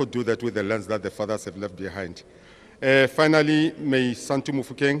he'll also do that with the lands that the fathers have left behind. Finally, may Santu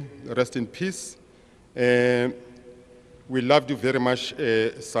Mofokeng rest in peace. We loved you very much,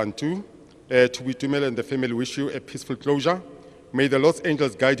 Santu. Tubitumela and the family wish you a peaceful closure. May the Lord's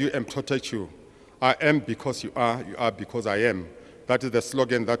angels guide you and protect you I am because you are because I am. That is the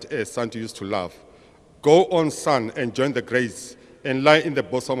slogan that Santu used to love. Go on, son, and join the grace and lie in the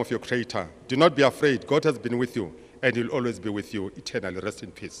bosom of your Creator. Do not be afraid. God has been with you, and He'll always be with you eternally. Rest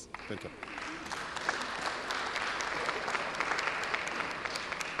in peace. Thank you.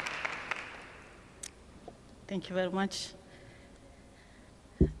 Thank you very much.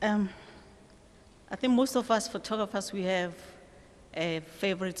 I think most of us photographers, we have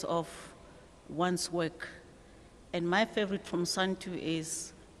favorites of one's work. And my favorite from Santu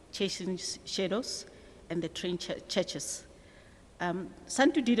is Chasing Shadows and the Train Churches.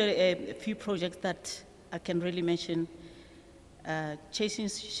 Santu did a few projects that I can really mention. Chasing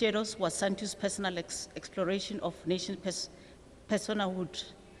Shadows was Santu's personal exploration of nation personhood.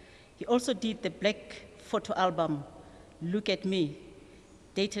 He also did the black photo album, Look at Me,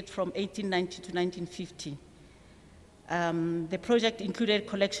 dated from 1890 to 1950. The project included a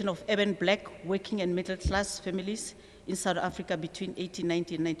collection of urban black working and middle class families in South Africa between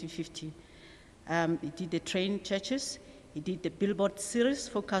 1890 and 1950. He did the train churches, he did the billboard series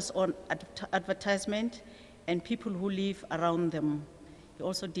focused on advertisement and people who live around them. He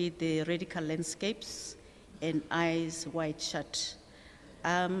also did the radical landscapes and Eyes Wide Shut.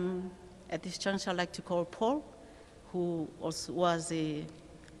 At this juncture, I'd like to call Paul, who also was a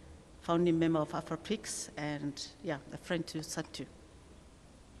founding member of AfroPix and a friend to Santu.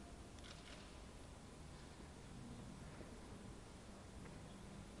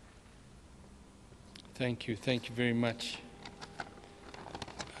 Thank you very much.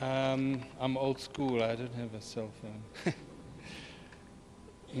 I'm old school, I don't have a cell phone.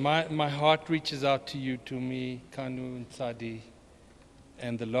 My heart reaches out to you, to me, Kanu and Sadi,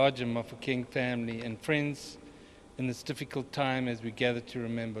 and the larger Mofokeng family and friends in this difficult time as we gather to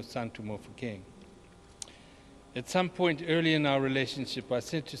remember Santu Mofokeng. At some point early in our relationship, I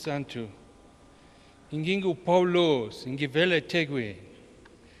said to Santu, Ingingu Paulos, Ingivele Tegwe.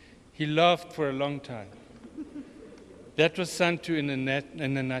 He laughed for a long time. That was Santu in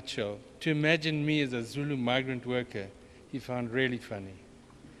a nutshell. To imagine me as a Zulu migrant worker, he found really funny.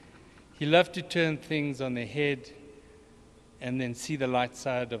 He loved to turn things on their head and then see the light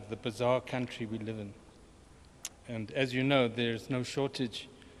side of the bizarre country we live in. And as you know, there's no shortage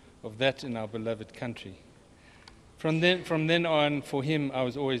of that in our beloved country. From then on, for him, I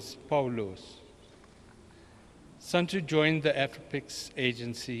was always Paulos. Santu joined the AfroPix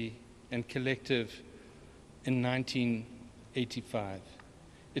agency and collective in 1985.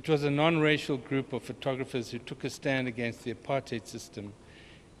 It was a non-racial group of photographers who took a stand against the apartheid system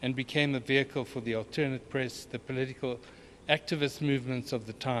and became a vehicle for the alternate press, the political activist movements of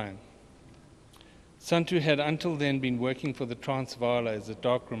the time. Santu had until then been working for the Transvaala as a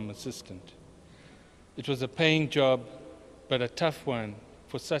darkroom assistant. It was a paying job, but a tough one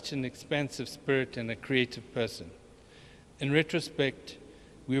for such an expansive spirit and a creative person. In retrospect,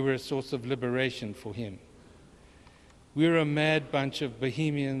 we were a source of liberation for him. We were a mad bunch of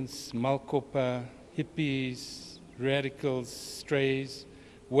bohemians, malkopa, hippies, radicals, strays,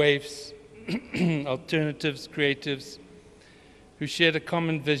 waifs, alternatives, creatives, who shared a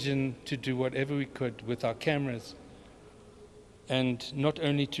common vision to do whatever we could with our cameras, and not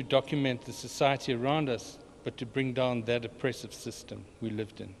only to document the society around us, but to bring down that oppressive system we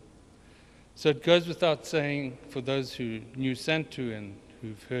lived in. So it goes without saying, for those who knew Santu and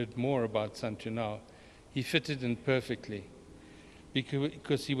who've heard more about Santu now, he fitted in perfectly,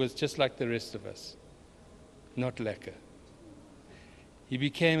 because he was just like the rest of us, not lacquer. He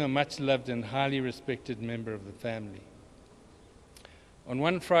became a much loved and highly respected member of the family. On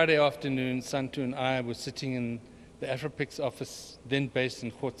one Friday afternoon, Santu and I were sitting in the AfroPix office, then based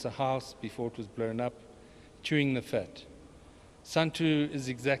in Khotsa House before it was blown up, chewing the fat. Santu is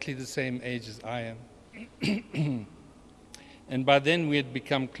exactly the same age as I am. And by then we had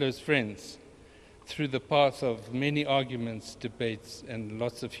become close friends through the path of many arguments, debates, and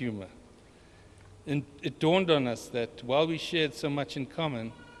lots of humor. And it dawned on us that while we shared so much in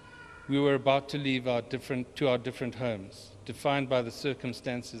common, we were about to leave our different homes, defined by the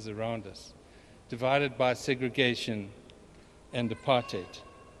circumstances around us, divided by segregation and apartheid.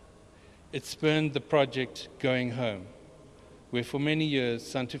 It spurned the project Going Home, where for many years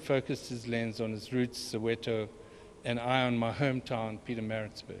Santu focused his lens on his roots, Soweto, and I on my hometown,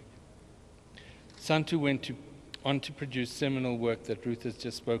 Pietermaritzburg. Santu went on to produce seminal work that Ruth has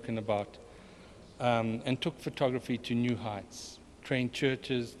just spoken about, and took photography to new heights. Trained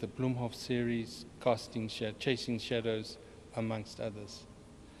Churches, the Bloemhof series, Chasing Shadows, amongst others.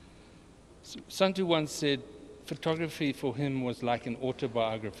 Santu once said, photography for him was like an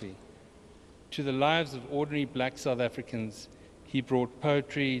autobiography. To the lives of ordinary black South Africans, He brought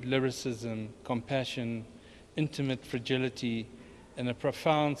poetry, lyricism, compassion, intimate fragility, and a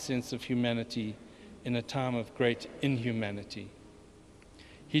profound sense of humanity in a time of great inhumanity.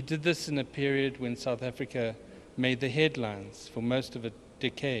 He did this in a period when South Africa made the headlines for most of a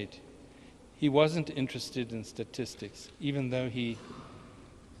decade. He wasn't interested in statistics, even though he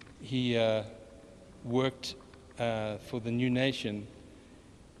worked for the New Nation.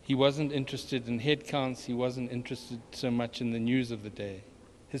 He wasn't interested in head counts. He wasn't interested so much in the news of the day.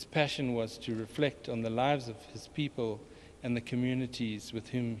 His passion was to reflect on the lives of his people and the communities with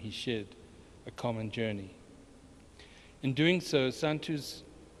whom he shared a common journey. In doing so, Santu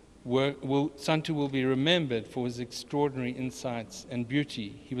will be remembered for his extraordinary insights and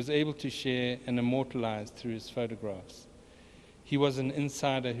beauty he was able to share and immortalize through his photographs. He was an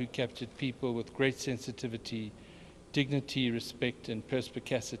insider who captured people with great sensitivity, dignity, respect, and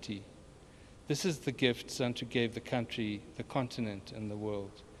perspicacity. This is the gift Santu gave the country, the continent, and the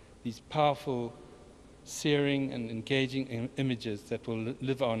world. These powerful, searing, and engaging images that will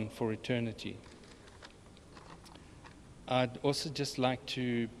live on for eternity. I'd also just like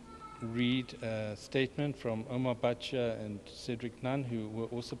to read a statement from Omar Bacha and Cedric Nunn, who were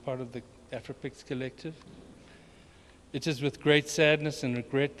also part of the Afropix collective. It is with great sadness and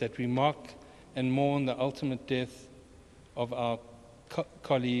regret that we mark and mourn the ultimate death of our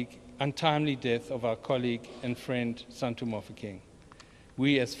untimely death of our colleague and friend Santu Mofokeng.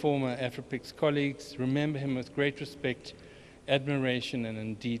 We, as former Afropix colleagues, remember him with great respect, admiration, and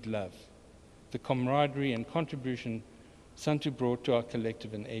indeed love. The camaraderie and contribution Santu brought to our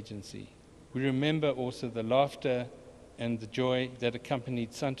collective and agency. We remember also the laughter and the joy that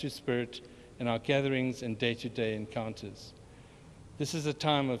accompanied Santu's spirit in our gatherings and day-to-day encounters. This is a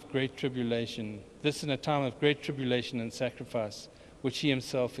time of great tribulation. This in a time of great tribulation and sacrifice, which he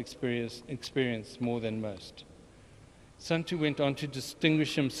himself experienced more than most. Santu went on to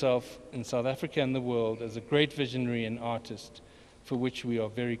distinguish himself in South Africa and the world as a great visionary and artist, for which we are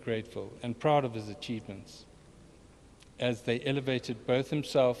very grateful and proud of his achievements, as they elevated both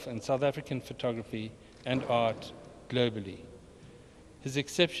himself and South African photography and art globally. His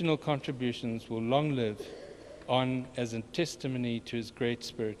exceptional contributions will long live on as a testimony to his great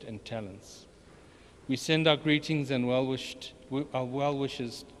spirit and talents. We send our greetings and our well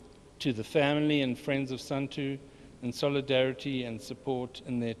wishes to the family and friends of Santu in solidarity and support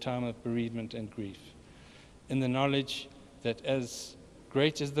in their time of bereavement and grief, in the knowledge that as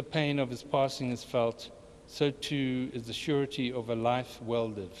great as the pain of his passing is felt, so too is the surety of a life well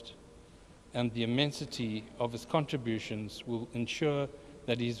lived, and the immensity of his contributions will ensure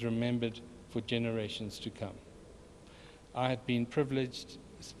that he is remembered for generations to come. I have been privileged,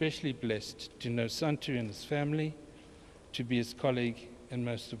 especially blessed, to know Santu and his family, to be his colleague, and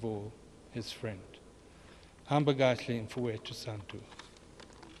most of all, his friend. Hamba kahle mfowethu Santu.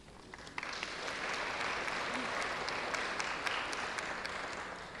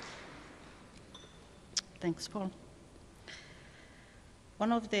 Thanks, Paul.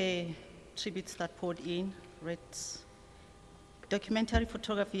 One of the tributes that poured in reads, "Documentary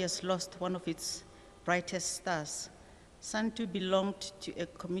photography has lost one of its brightest stars. Santu belonged to a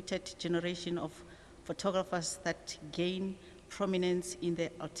committed generation of photographers that gained prominence in the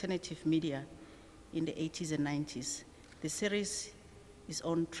alternative media in the 80s and 90s. The series is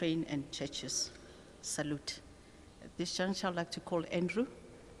on Train and Churches. Salute." At this juncture, I'd like to call Andrew,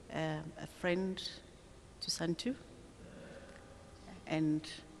 a friend to Santu. And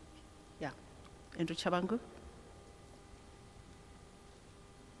yeah, Andrew Chabangu.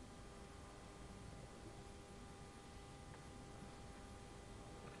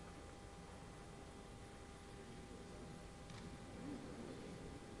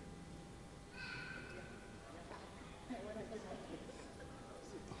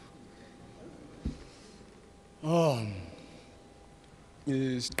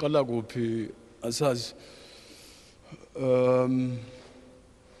 Siqala kuphi asazi.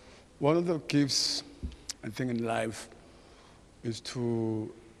 One of the gifts I think in life is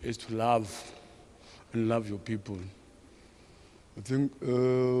to love and love your people. I think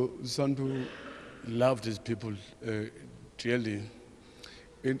Santu loved his people dearly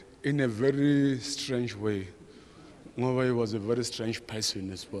in a very strange way. Ngoba he was a very strange person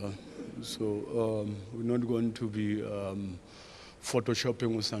as well. So we're not going to be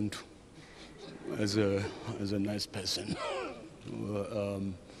photoshopping Santu as a nice person.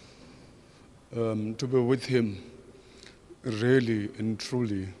 To be with him, really and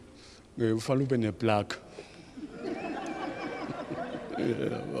truly, ufana ube neplug.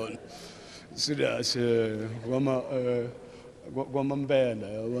 Serious, kwamambela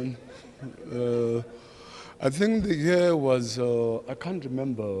yabona. I think the year was, I can't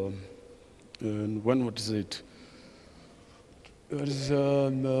remember, when was it? It was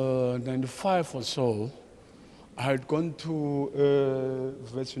 95 or so. I had gone to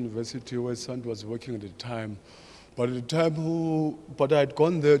West University where Santu was working at the time. But at the time, but I had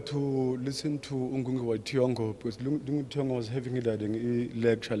gone there to listen to Ungungi wa Tiongo because Ungungi Tiongo was having a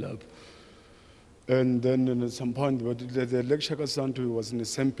lecture lab. And then at some point, but the lecture Santu was in the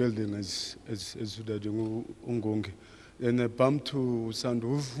same building as Ungungi. And I bumped to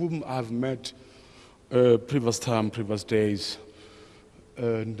Santu, with whom I've met previous days.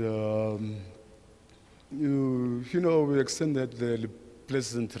 And you know, we extended the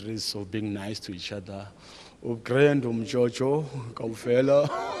pleasantries of being nice to each other. Of grand Jojo, Kaufela,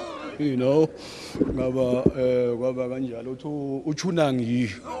 you know,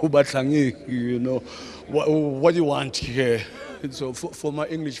 you know, what do you want here? So for my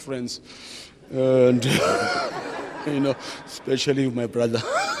English friends, and you know, especially my brother,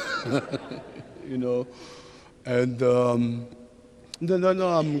 you know, and then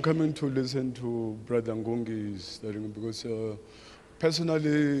I'm coming to listen to Brother Ngungi's studying because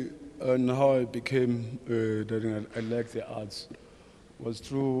personally, and how I became that I like the arts was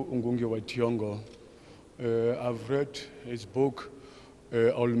through Ungungi wa Tiongo. I've read his book,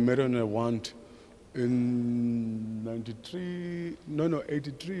 I'll Marry When I Want, in 83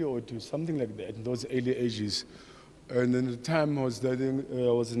 or something like that, in those early ages. And then the time I was studying,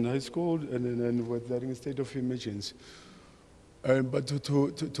 I was in high school, and then was studying State of Emergency. But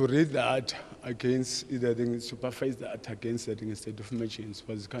to read that against, supervise that against that in a state of emergency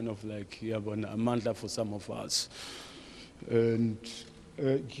was kind of like a mandla for some of us. And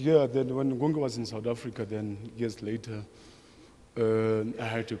then when Ngungi was in South Africa, then years later, I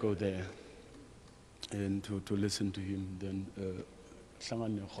had to go there and to listen to him. Then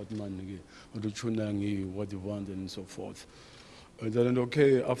what you want and so forth. And then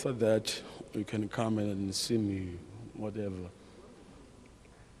okay, after that, you can come and see me, whatever.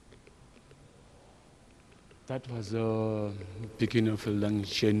 That was the beginning of a long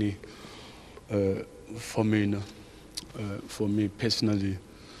journey for me personally.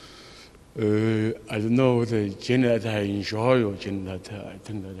 I don't know the journey that I enjoy or journey that I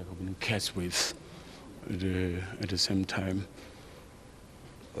think that I have been catch with at the same time.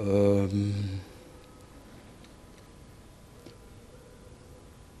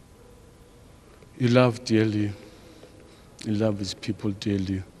 He loved dearly. He loved his people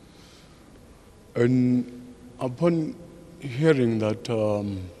dearly. And upon hearing that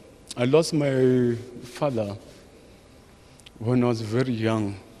I lost my father when I was very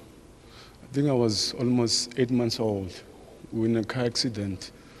young, I think I was almost 8 months old in a car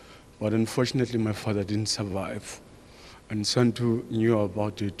accident, but unfortunately my father didn't survive. And Santu knew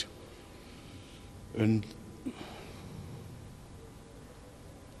about it.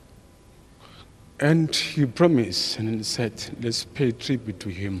 And he promised and he said, let's pay tribute to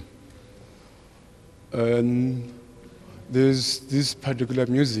him. And there's this particular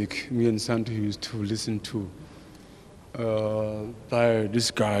music me and Santu used to listen to by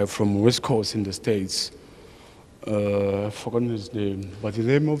this guy from West Coast in the States. I've forgotten his name, but the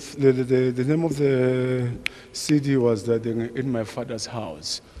name of the CD was that In My Father's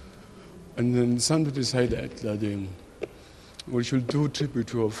House. And then Santu decided that we should do tribute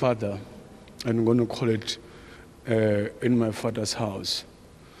to our father, and we're going to call it In My Father's House.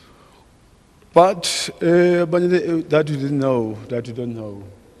 But that you didn't know, that you don't know.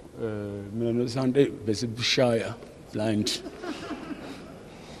 Sunday, basically shy, blind.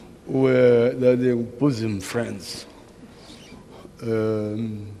 We're the bosom friends.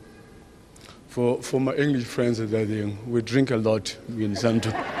 For my English friends, we drink a lot in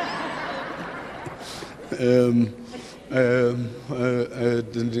Santu.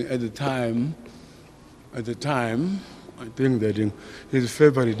 At the time, I think that his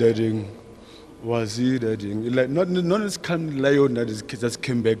favorite dating was he dating like not as kind of Lion that just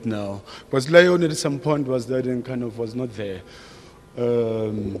came back now, because Lion at some point was dating kind of was not there.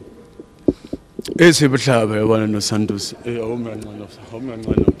 And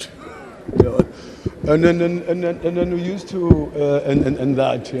then we used to and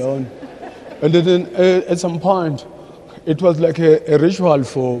that, you know. And then at some point, it was like a ritual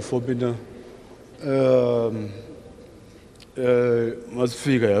for being must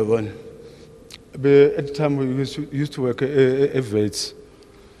figure one. But at the time we used to work at Vets.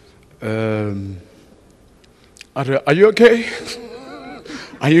 Are you okay?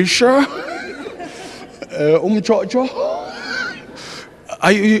 Are you sure?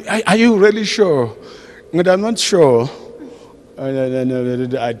 Are you really sure? But I'm not sure.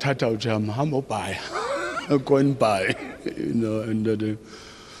 And I thought out I'm mobile. going by, you know, and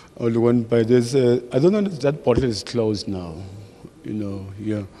I was going by. There's, I don't know if that bottle is closed now, you know,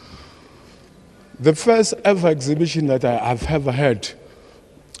 yeah. The first ever exhibition that I've ever had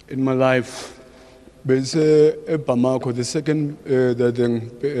in my life was Bamako, the second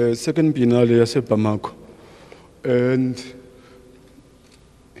Biennale at Bamako. And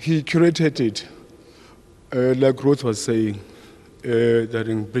he curated it, like Ruth was saying,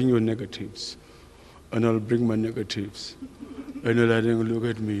 that bring your negatives, and I'll bring my negatives. And he'll look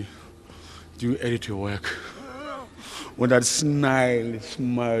at me, do you edit your work? When that smile,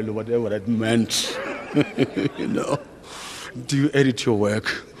 whatever that meant, you know, do you edit your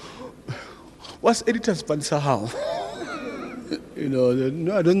work? What's editor's sponsor how? You know,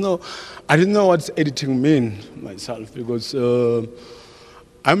 no, I don't know. I didn't know what editing mean myself, because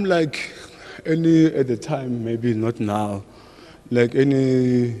I'm like any, at the time, maybe not now, like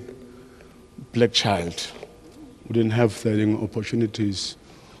any black child who didn't have the opportunities.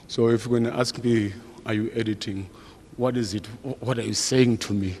 So if you're going to ask me, are you editing? What is it? What are you saying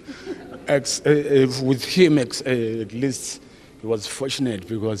to me? With him, at least, he was fortunate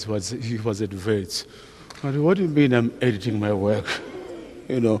because he was at Wits. But what do you mean I'm editing my work?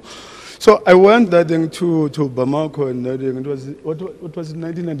 You know. So I went to Bamako, and it was, what was it,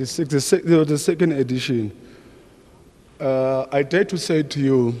 1996, the second edition. I dare to say to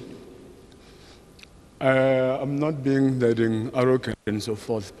you, I'm not being arrogant and so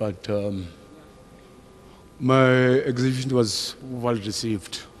forth, but my exhibition was well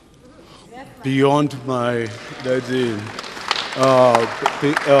received. Beyond my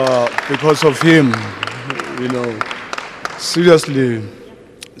because of him, you know, seriously,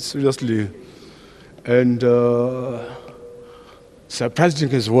 and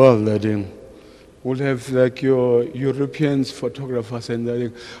surprising as well that we'll have like your European photographers and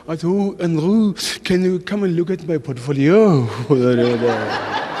like, Andrew, can you come and look at my portfolio?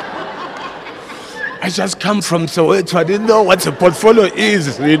 I just come from Soweto. I didn't know what a portfolio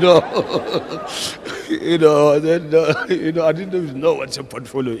is, you know. You know, I didn't even know what a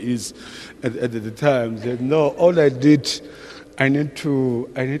portfolio is at the time. Said, no, all I did, I need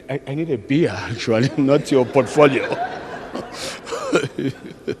a beer actually, not your portfolio.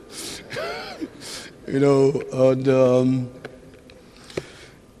 You know, and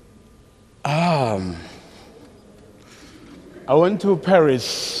I went to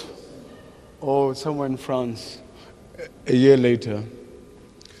Paris, or somewhere in France, a year later.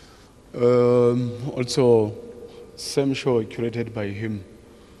 Also, same show curated by him.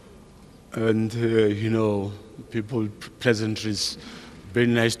 And, you know, people, pleasantries, very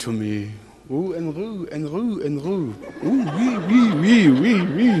nice to me. Oh, Andrew. Oh,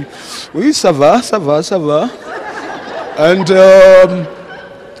 oui. Oui, ça va. And,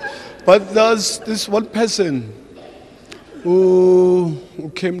 but there's this one person who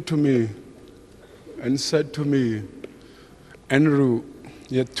came to me and said to me, Andrew,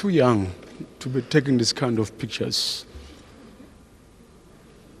 you're too young to be taking this kind of pictures.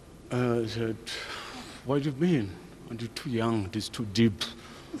 I said, what do you mean? You're too young, it's too deep,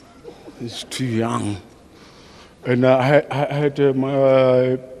 it's too young. And I had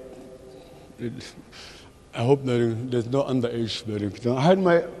I hope that there's no underage there. I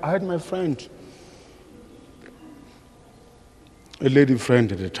had my friend, a lady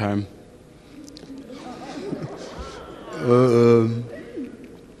friend at the time.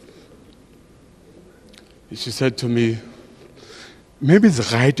 She said to me, maybe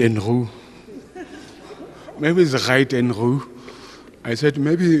it's right, Andrew. Maybe it's right, Andrew. I said,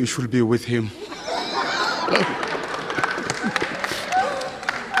 maybe you should be with him.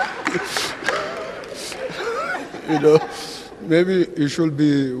 You know, maybe you should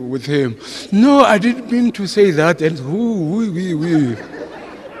be with him. No, I didn't mean to say that, Andrew. Oui.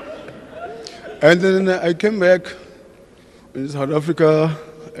 And then I came back in South Africa.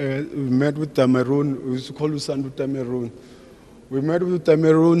 We met with Cameroon. We used to call Santu Cameroon. We met with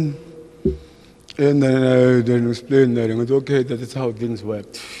Cameroon, and then explained that it was okay. That is how things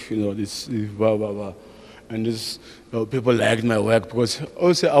worked. You know, this blah blah blah, and this people liked my work because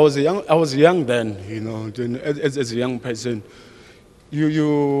also I was young then. You know, then as a young person,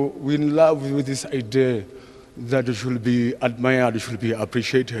 you were in love with this idea that it should be admired, it should be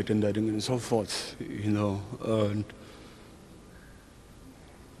appreciated, and so forth. You know.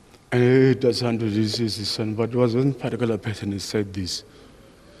 And it doesn't do this, but there was one particular person who said this.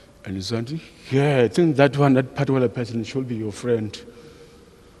 And he said, yeah, I think that particular person should be your friend.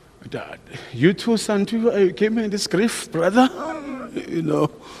 Dad, you too, Santu, came in this grief, brother? You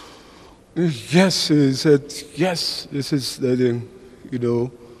know. Yes, he said, yes, this is the thing, you know.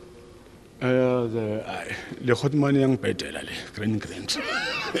 The hot money young better, grand.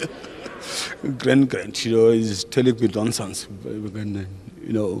 Grand, is telling me nonsense,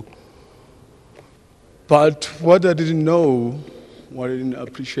 But what I didn't know, what I didn't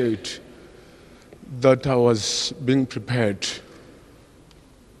appreciate, that I was being prepared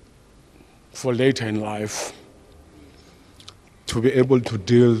for later in life to be able to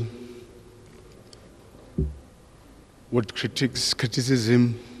deal with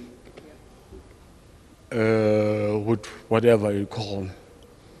criticism, with whatever you call,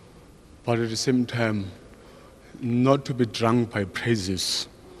 but at the same time, not to be drunk by praises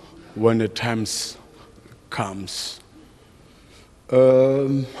when the times comes.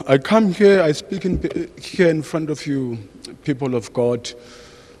 I come here, I speak here in front of you, people of God,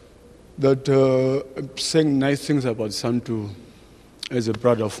 that saying nice things about Santu as a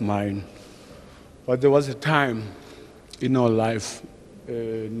brother of mine. But there was a time in our life,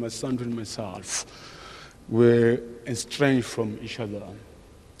 my Santu and myself, were estranged from each other,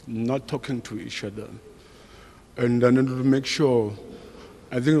 not talking to each other. And then to make sure,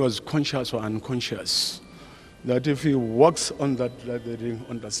 I think it was conscious or unconscious, that if he walks on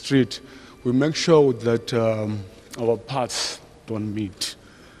on the street, we make sure that our paths don't meet.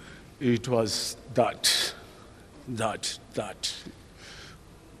 It was that.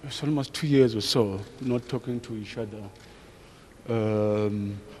 It's almost 2 years or so, not talking to each other.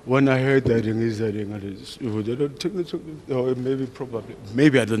 When I heard that,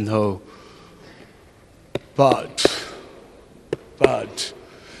 maybe I don't know. But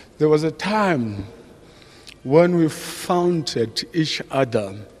there was a time when we found each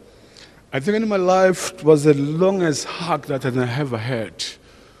other. I think in my life it was the longest hug that I ever had,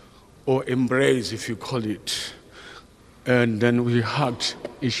 or embrace, if you call it. And then we hugged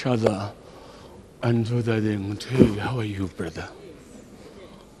each other and so that thing, hey, how are you, brother?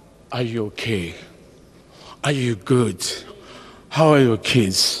 Are you okay? Are you good? How are your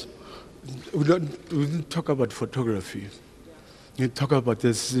kids? We didn't talk about photography. We talk about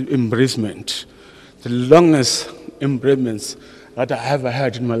this embracement. The longest embracements that I ever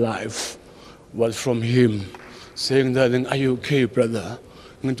had in my life was from him, saying that, are you okay, brother?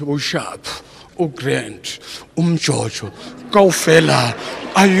 Oh, sharp, oh, grand, Jojo, go fella,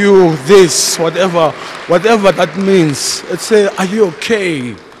 are you this, whatever that means. Let's say, are you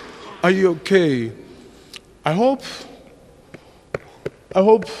okay? Are you okay? I hope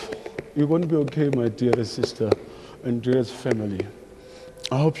you're going to be okay, my dearest sister and dearest family.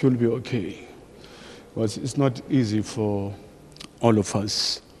 I hope you'll be okay. Because it's not easy for all of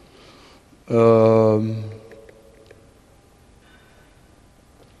us.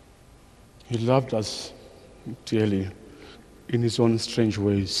 He loved us dearly in his own strange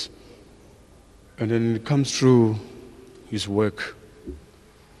ways. And then it comes through his work.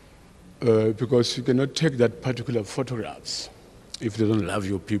 Because you cannot take that particular photographs if they don't love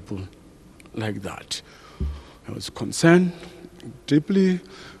your people like that. I was concerned, deeply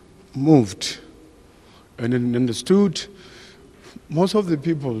moved, and then understood most of the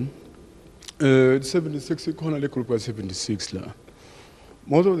people, 76, 76 la.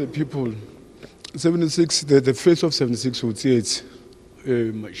 Most of the people, 76, the face of 76 would say it's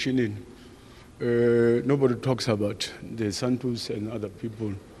machining. Nobody talks about the Santus and other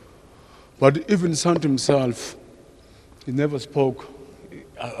people. But even Santu himself, he never spoke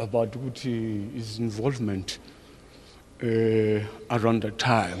about his involvement around that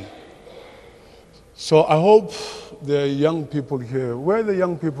time. So I hope there are young people here. Where are the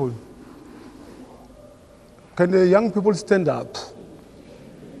young people? Can the young people stand up?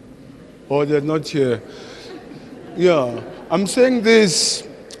 Or they're not here? Yeah, I'm saying this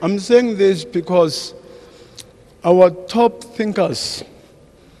because our top thinkers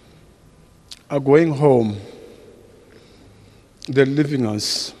are going home. They're leaving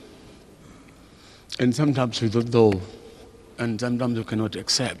us. And sometimes we don't know. And sometimes we cannot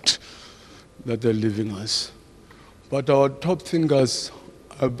accept that they're leaving us. But our top thinkers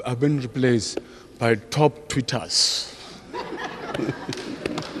have been replaced by top tweeters.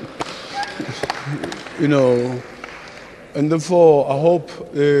 And therefore I hope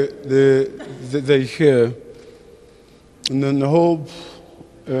they're here. And then I hope,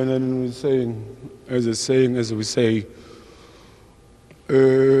 and then we're saying, as we say,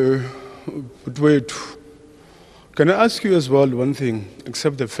 but wait, can I ask you as well one thing,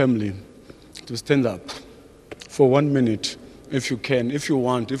 except the family, to stand up for 1 minute, if you can, if you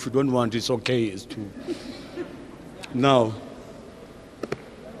want. If you don't want, it's okay, it's too. Now,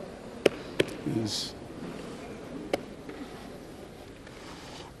 yes.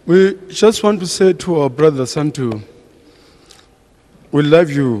 We just want to say to our brother Santu, we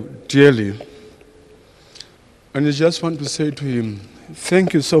love you dearly. And I just want to say to him,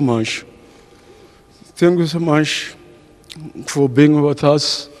 thank you so much. Thank you so much for being with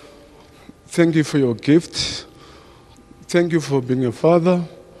us. Thank you for your gift. Thank you for being a father.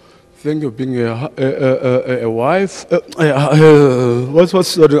 Thank you for being a wife. What's a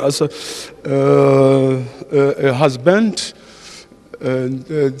husband. And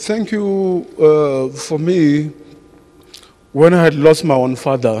thank you for me. When I had lost my own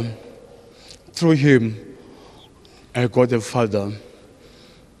father, through him, I got a father.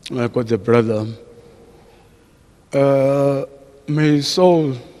 I got a brother. May his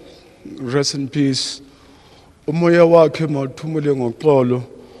soul rest in peace. Umoya wakhe mawuthumele ngoxolo.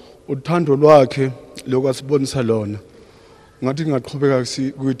 Uthando lwakhe lokwasibonisa lona. Ngathi ngaqhubeka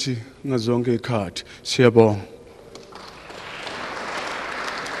ukuthi ngazonke ikhathi. Siyabonga.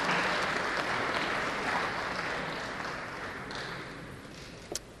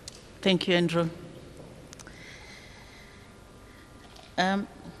 Thank you, Andrew.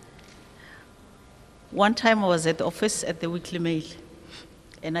 One time I was at the office at the Weekly Mail,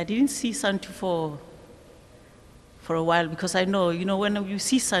 and I didn't see Santu for a while because I know, when you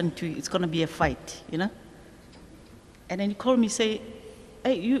see Santu, it's going to be a fight, And then he called me, say,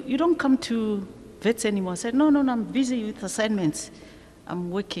 hey, you don't come to vets anymore. I said, no, I'm busy with assignments.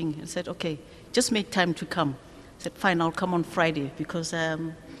 I'm working. I said, okay, just make time to come. I said, fine, I'll come on Friday because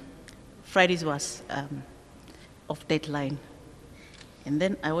Fridays was off deadline. And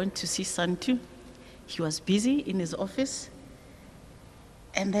then I went to see Santu. He was busy in his office.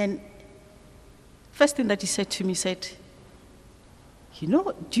 And then, first thing that he said to me, said,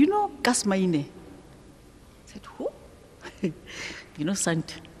 do you know Gas Maine? I said, who?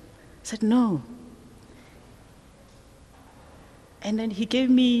 Santu. I said, no. And then he gave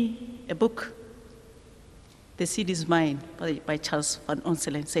me a book, The Seed is Mine, by Charles van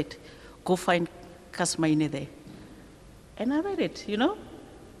Onsel, and said, go find Gas Maine there. And I read it,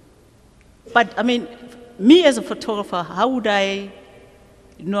 But, me as a photographer, how would I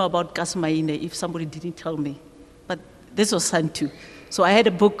know about Gas Maine if somebody didn't tell me? But this was Santu. So I had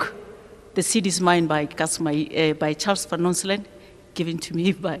a book, The Seed is Mine by by Charles van Onselen, given to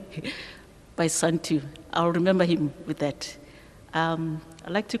me by Santu. I'll remember him with that. I'd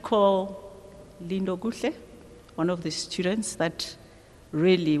like to call Lindo Guhle, one of the students that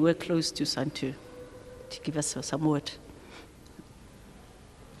really were close to Santu, to give us some word.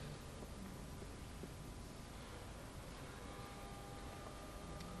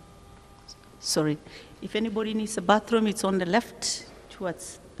 Sorry. If anybody needs a bathroom, it's on the left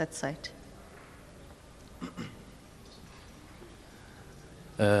towards that side.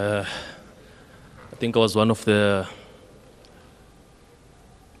 I think I was one of the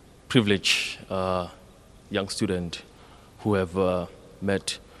privileged young students who have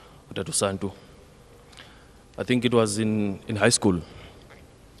met Utatu Santu. I think it was in high school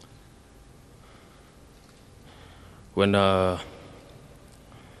when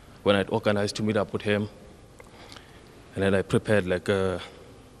I'd organized to meet up with him, and then I prepared like a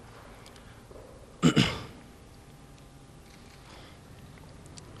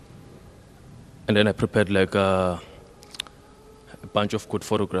bunch of good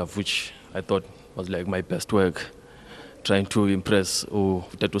photographs, which I thought was like my best work, trying to impress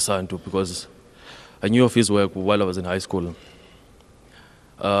Utatu Santu, because I knew of his work while I was in high school.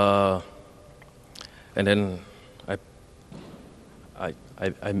 And then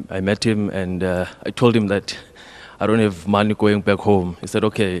I met him, and I told him that I don't have money going back home. He said,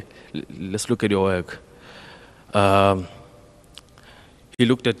 okay, let's look at your work. He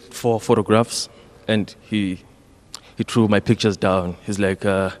looked at 4 photographs, and he threw my pictures down. He's like,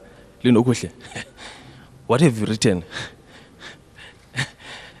 Lino Kushle, what have you written?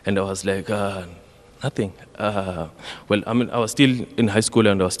 And I was like, nothing. Well, I was still in high school,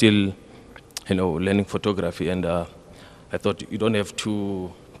 and I was still, learning photography, and I thought you don't have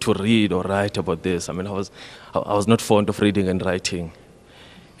to read or write about this. I was not fond of reading and writing.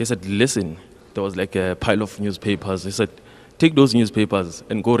 He said, listen, there was like a pile of newspapers. He said, take those newspapers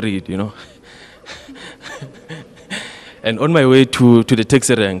and go read, And on my way to the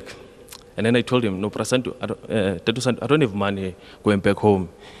taxi rank, and then I told him, no, Prasantu, I don't have money going back home.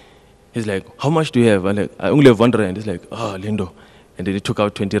 He's like, how much do you have? I'm like, I only have 1 rand. He's like, oh, Lindo. And then he took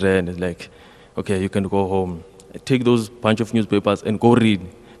out 20 rand. He's like, okay, you can go home. Take those bunch of newspapers and go read.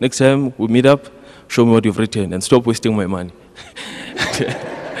 Next time we meet up, show me what you've written and stop wasting my money.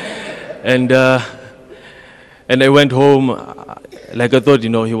 And I went home, like I thought, he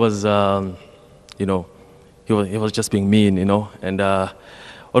was, he was just being mean, And on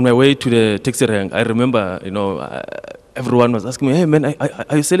my way to the taxi rank, I remember, everyone was asking me, hey man,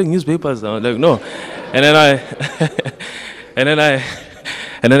 are you selling newspapers? I was like, no. And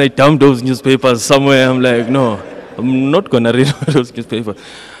then I dumped those newspapers somewhere. I'm like, no, I'm not gonna read those newspapers.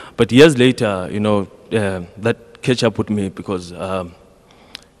 But years later, you know, that catch up with me because,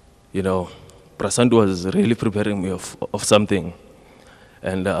 you know, Prasantu was really preparing me of something.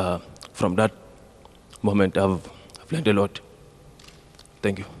 And from that moment, I've learned a lot.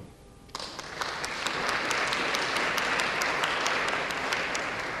 Thank you.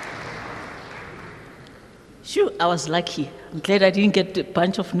 Sure, I was lucky. I'm glad I didn't get a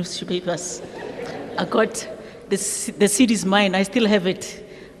bunch of newspapers. I got the seed is mine. I still have it.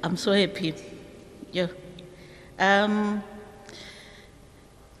 I'm so happy. Yeah.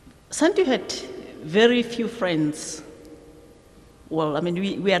 Santu had very few friends. Well, I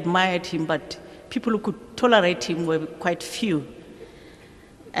mean, we admired him, but people who could tolerate him were quite few.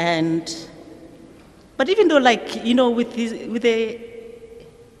 But even though, like, you know, with the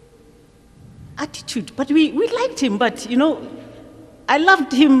attitude, but we liked him, but, you know, I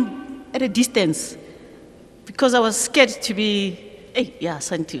loved him at a distance because I was scared to be, hey, yeah,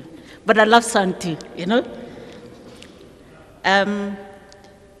 Santu. But I love Santu, you know.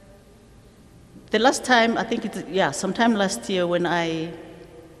 The last time, I think it's, yeah, sometime last year when I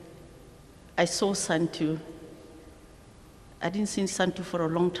saw Santu, I didn't see Santu for a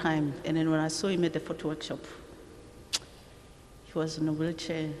long time, and then when I saw him at the photo workshop, he was in a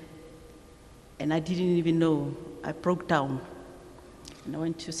wheelchair, and I didn't even know. I broke down, and I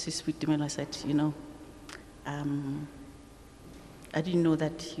went to sit with him, and I said, you know, I didn't know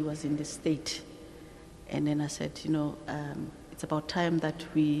that he was in this state. And then I said, you know, it's about time that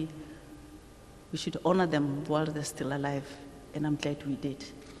we should honor them while they're still alive, and I'm glad we did.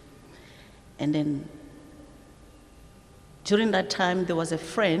 And then during that time, there was a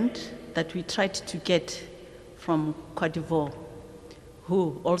friend that we tried to get from Cote d'Ivoire,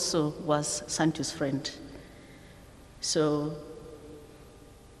 who also was Santu's friend. So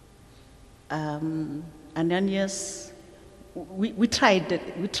Ananias, we tried to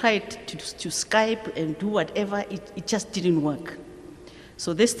Skype and do whatever, it just didn't work.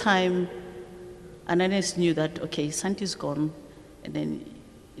 So this time, Ananias knew that, okay, Santu's gone, and then,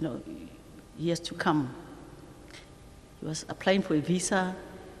 you know, he has to come. He was applying for a visa.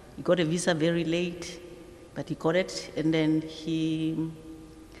 He got a visa very late, but he got it, and then he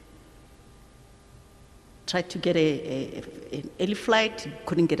tried to get an early flight,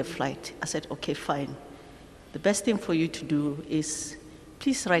 couldn't get a flight. I said, okay, fine. The best thing for you to do is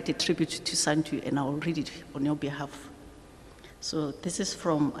please write a tribute to Santu, and I'll read it on your behalf. So this is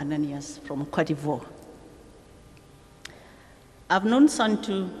from Ananias, from Cote d'Ivoire. I've known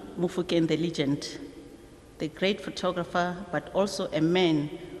Santu Mofokeng, the legend, the great photographer, but also a man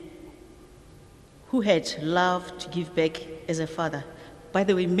who had love to give back as a father. By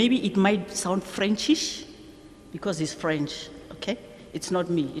the way, maybe it might sound Frenchish because he's French, okay? It's not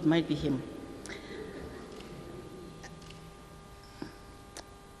me, it might be him.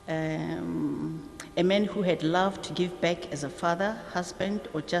 A man who had loved to give back as a father, husband,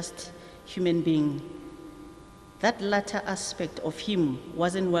 or just human being. That latter aspect of him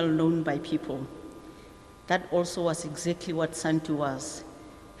wasn't well known by people. That also was exactly what Santu was.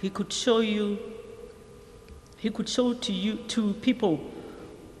 He could show to people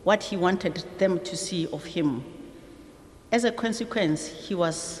what he wanted them to see of him. As a consequence, he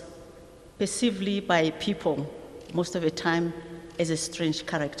was perceived by people, most of the time, as a strange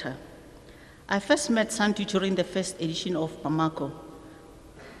character. I first met Santu during the first edition of Bamako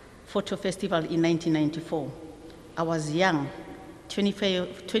Photo Festival in 1994. I was young,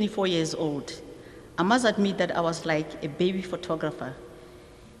 24 years old. I must admit that I was like a baby photographer.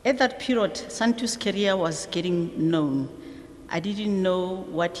 At that period, Santu's career was getting known. I didn't know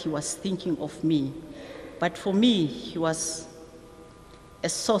what he was thinking of me, but for me, he was a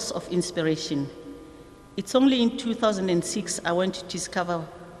source of inspiration. It's only in 2006 I went to discover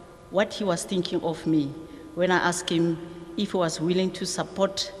what he was thinking of me when I asked him if he was willing to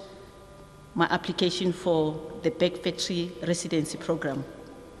support my application for the Back Factory residency program.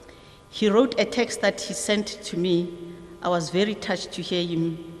 He wrote a text that he sent to me. I was very touched to hear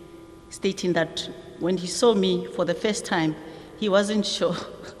him stating that when he saw me for the first time, he wasn't sure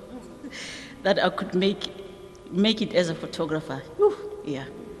that I could make it as a photographer. Whew, yeah.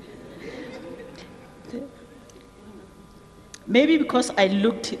 Maybe because I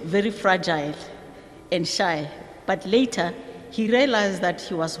looked very fragile and shy, but later he realized that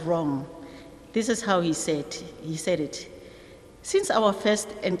he was wrong. This is how he said it. Since our first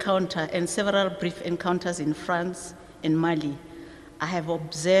encounter and several brief encounters in France and Mali, I have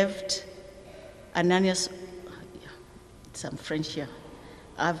observed Ananias some French here.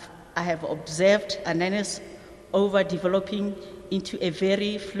 I have observed Ananias over-developing into a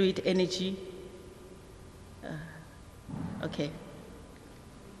very fluid energy.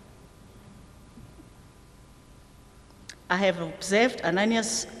 I have observed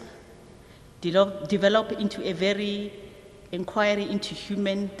Ananias develop into a very inquiry into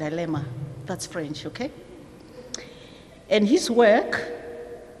human dilemma. That's French, okay? And his work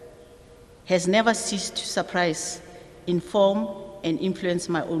has never ceased to surprise, inform, and influence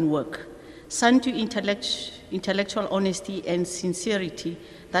my own work. Santu intellectual honesty and sincerity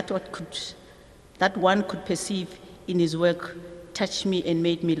that one could perceive in his work touched me and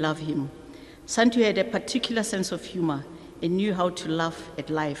made me love him. Santu had a particular sense of humor and knew how to laugh at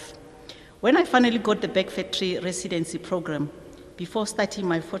life. When I finally got the Back Factory residency program, before starting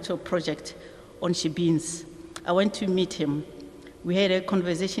my photo project on Shibins, I went to meet him. We had a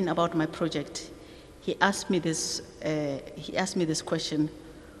conversation about my project. He asked me this question: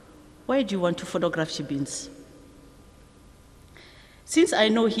 why do you want to photograph Shibins? Since I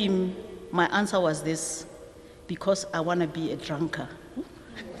know him, my answer was this: because I want to be a drunkard.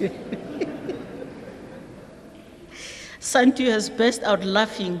 Santu has burst out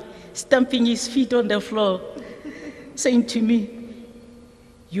laughing, stamping his feet on the floor, saying to me,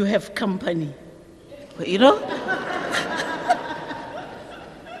 "You have company." You know?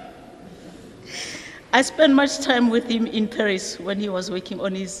 I spent much time with him in Paris when he was working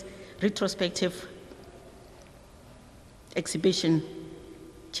on his retrospective exhibition,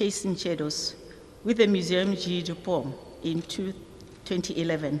 Chasing Shadows, with the Museum G. Dupont in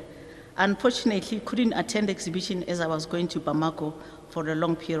 2011. Unfortunately, couldn't attend the exhibition as I was going to Bamako for a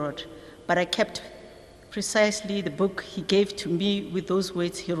long period, but I kept precisely the book he gave to me with those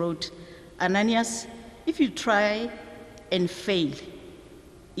words he wrote: "Ananias, if you try and fail,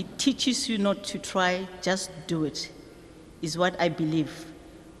 it teaches you not to try, just do it," is what I believe.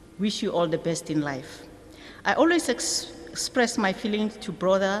 Wish you all the best in life. I always express my feelings to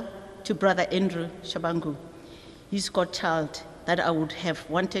brother Andrew Shabangu, his godchild, that I would have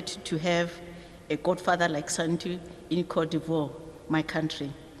wanted to have a godfather like Santu in Côte d'Ivoire, my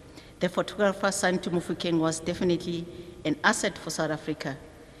country. The photographer Santu Mofokeng was definitely an asset for South Africa.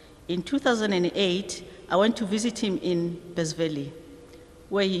 In 2008, I went to visit him in Besveli,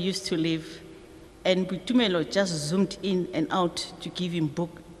 where he used to live, and Butumelo just zoomed in and out to give him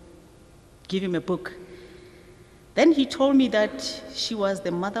a book. Then he told me that she was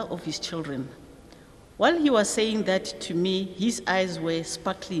the mother of his children. While he was saying that to me, his eyes were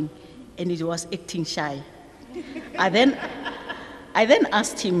sparkling and he was acting shy. I then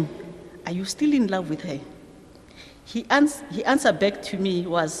asked him, "Are you still in love with her?" He answered back to me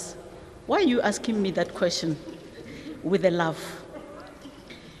was, "Why are you asking me that question?" With a laugh.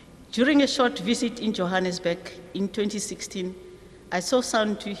 During a short visit in Johannesburg in 2016, I saw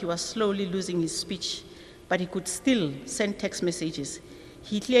Santu. He was slowly losing his speech, but he could still send text messages.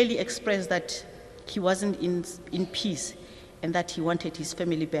 He clearly expressed that he wasn't in peace and that he wanted his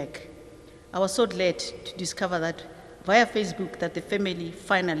family back. I was so glad to discover that via Facebook that the family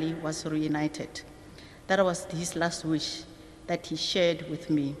finally was reunited. That was his last wish that he shared with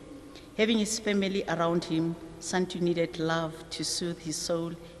me. Having his family around him, Santu needed love to soothe his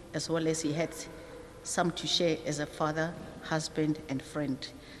soul, as well as he had some to share as a father, husband, and friend.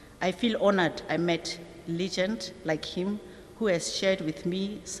 I feel honored I met a legend like him who has shared with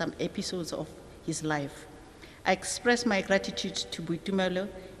me some episodes of his life. I express my gratitude to Buitumelo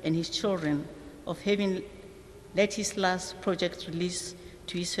and his children of having let his last project release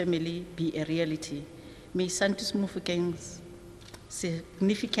to his family be a reality. May Santu Mofokeng's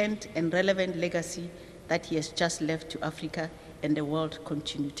significant and relevant legacy that he has just left to Africa and the world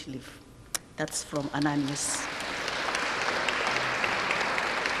continue to live. That's from Ananias.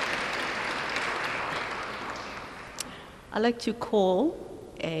 I'd like to call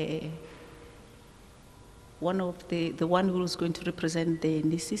the one who's going to represent the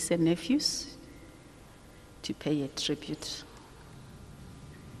nieces and nephews to pay a tribute.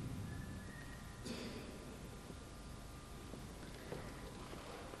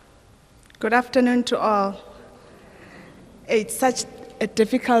 Good afternoon to all. It's such a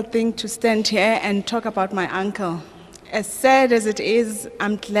difficult thing to stand here and talk about my uncle. As sad as it is,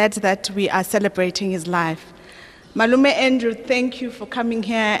 I'm glad that we are celebrating his life. Malume Andrew, thank you for coming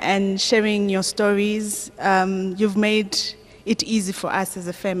here and sharing your stories. You've made it easy for us as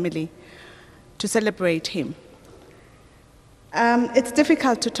a family to celebrate him. It's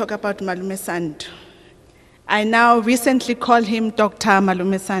difficult to talk about Malume Santu. I now recently call him Dr.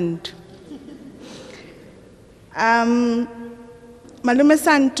 Malume Santu. Malume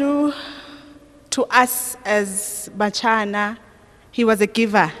Santu to us as Bachana, he was a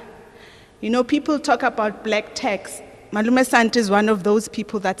giver. You know, people talk about black tax. Malume Santu is one of those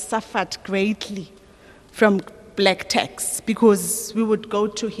people that suffered greatly from black tax because we would go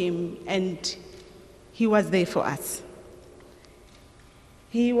to him and he was there for us.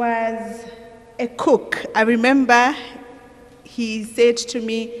 He was a cook. I remember he said to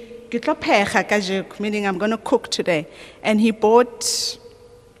me, meaning I'm going to cook today. And he bought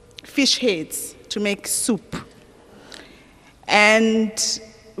fish heads to make soup. And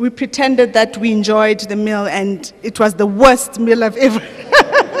we pretended that we enjoyed the meal, and it was the worst meal I've ever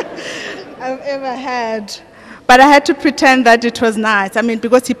had. But I had to pretend that it was nice. I mean,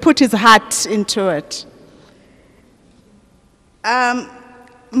 because he put his heart into it.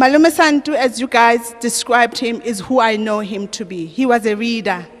 Malume Santu, as you guys described him, is who I know him to be. He was a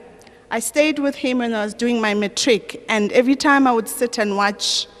reader. I stayed with him when I was doing my matric, and every time I would sit and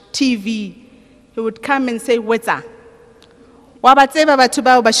watch TV, he would come and say, "Wetsa.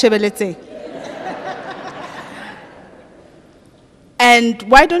 And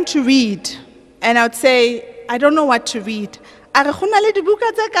why don't you read?" And I would say, "I don't know what to read."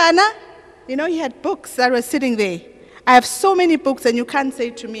 You know, he had books that were sitting there. I have so many books, and you can't say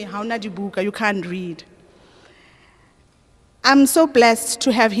to me, "How nadi buka?" You can't read. I'm so blessed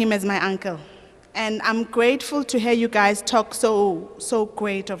to have him as my uncle, and I'm grateful to hear you guys talk so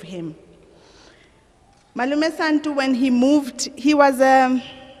great of him. Malume Santu, when he moved, he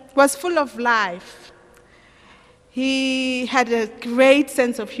was full of life. He had a great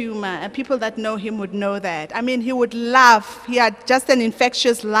sense of humor, and people that know him would know that. I mean, he would laugh. He had just an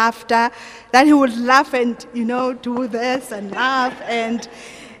infectious laughter that he would laugh and, you know, do this and laugh, and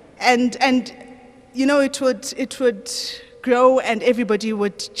you know, it would grow, and everybody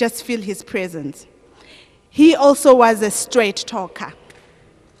would just feel his presence. He also was a straight talker.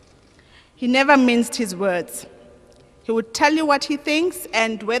 He never minced his words. He would tell you what he thinks,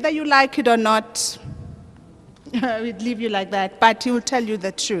 and whether you like it or not, we'd leave you like that, but he will tell you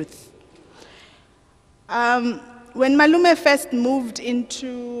the truth. When Malume first moved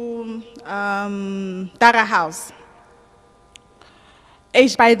into Dara House,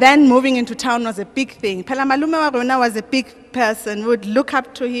 by then moving into town was a big thing. Pela Malume wa rona was a big person. We would look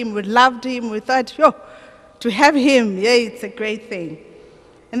up to him, we loved him, we thought, yo, to have him, yeah, it's a great thing.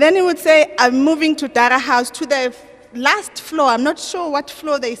 And then he would say, "I'm moving to Dara House, to the last floor." I'm not sure what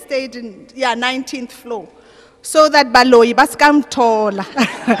floor they stayed in, 19th floor. So that Baloi Baskam Tola.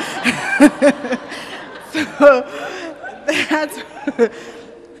 So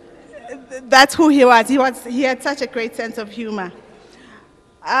that's who he was. He had such a great sense of humor.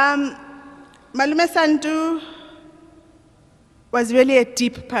 Malume Santu was really a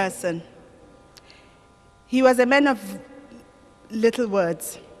deep person. He was a man of little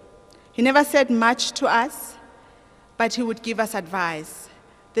words. He never said much to us, but he would give us advice.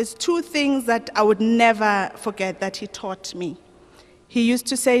 There's two things that I would never forget that he taught me. He used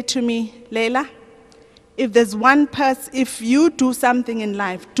to say to me, "Leila, if there's one person, if you do something in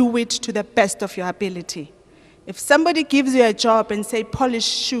life, do it to the best of your ability. If somebody gives you a job and say polish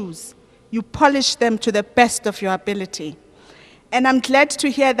shoes, you polish them to the best of your ability." And I'm glad to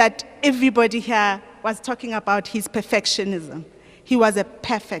hear that everybody here was talking about his perfectionism. He was a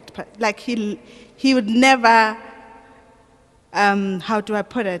perfect, like he would never, how do I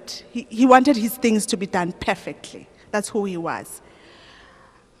put it? He wanted his things to be done perfectly. That's who he was.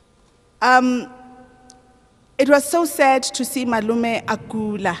 It was so sad to see Malume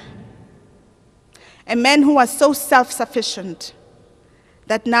agula, a man who was so self-sufficient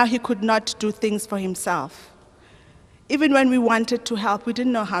that now he could not do things for himself. Even when we wanted to help, we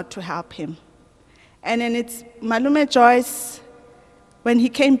didn't know how to help him. And then it's Malume Joyce, when he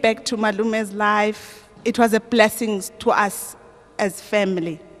came back to Malume's life, it was a blessing to us as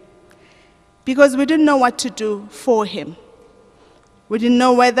family, because we didn't know what to do for him. We didn't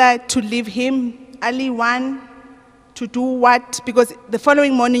know whether to leave him early one, to do what, because the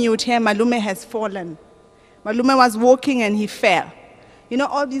following morning you would hear Malume has fallen. Malume was walking and he fell. You know,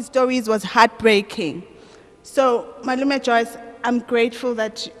 all these stories was heartbreaking. So Malume Joyce, I'm grateful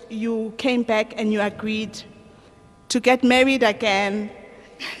that you came back and you agreed to get married again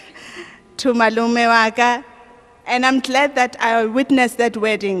to Malume Waka. And I'm glad that I witnessed that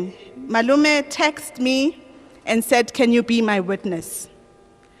wedding. Malume texted me and said, "Can you be my witness?"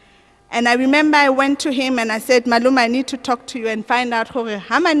 And I remember I went to him and I said, "Malume, I need to talk to you and find out how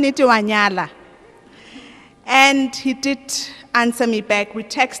niti wanyala." And he did answer me back. We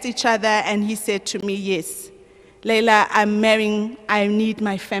texted each other and he said to me, "Yes, Leila, I'm marrying, I need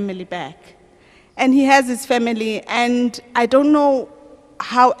my family back." And he has his family, and I don't know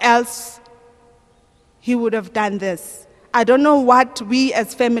how else he would have done this. I don't know what we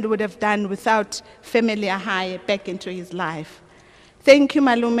as family would have done without family high back into his life. Thank you,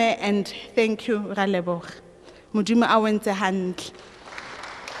 Malume, and thank you, Raleboch. Modimo a o entse hantle.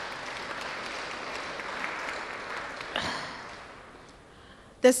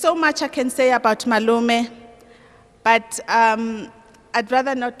 There's so much I can say about Malume, but I'd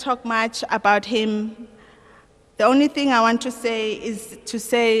rather not talk much about him. The only thing I want to say is to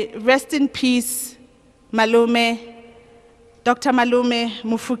say, rest in peace, Malume, Dr. Malume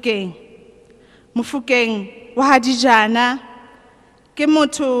Mofokeng. Mofokeng, wa hadijana, ke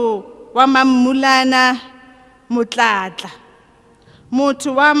motho wa mamulana motlatla.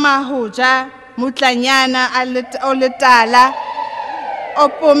 Motho wa mahoja, mutlanyana oletala,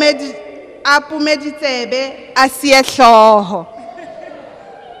 apumeditsebe asiehloho.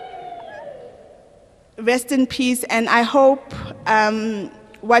 Rest in peace, and I hope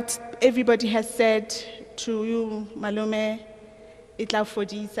what everybody has said to you, Malume, it will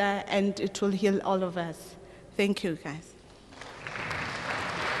fodisa and it will heal all of us. Thank you, guys.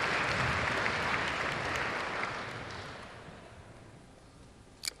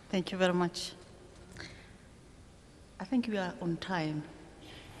 Thank you very much. I think we are on time.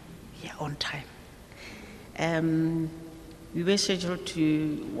 Yeah, on time. We were scheduled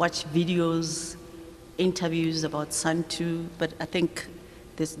to watch videos, interviews about Santu, but I think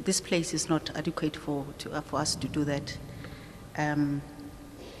this place is not adequate for us to do that. And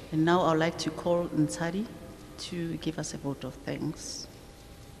now I would like to call Nsari to give us a vote of thanks.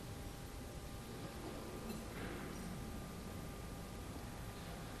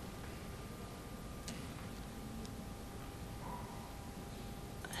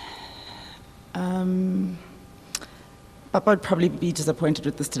 Papa would probably be disappointed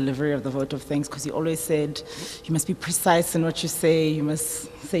with this delivery of the vote of thanks, because he always said, you must be precise in what you say, you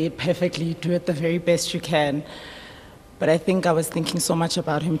must say it perfectly, do it the very best you can. But I think I was thinking so much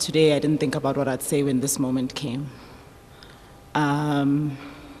about him today, I didn't think about what I'd say when this moment came.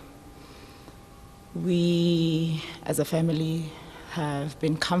 We, as a family, have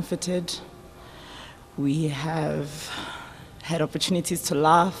been comforted. We have had opportunities to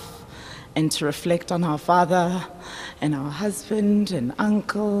laugh and to reflect on our father and our husband and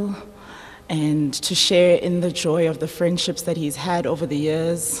uncle, and to share in the joy of the friendships that he's had over the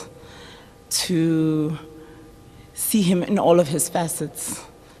years, to see him in all of his facets,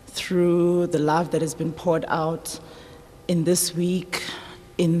 through the love that has been poured out in this week,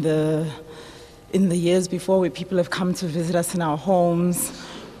 in the years before, where people have come to visit us in our homes,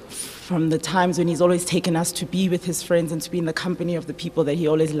 from the times when he's always taken us to be with his friends and to be in the company of the people that he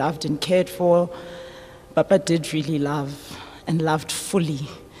always loved and cared for. Papa did really love, and loved fully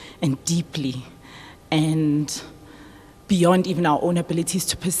and deeply, and beyond even our own abilities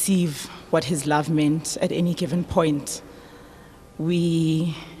to perceive what his love meant at any given point.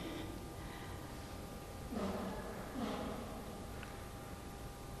 We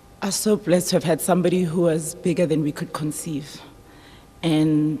are so blessed to have had somebody who was bigger than we could conceive.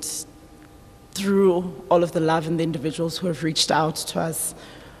 And through all of the love and the individuals who have reached out to us,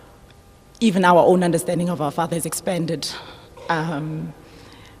 even our own understanding of our father has expanded.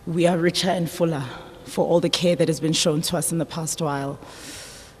 We are richer and fuller for all the care that has been shown to us in the past while.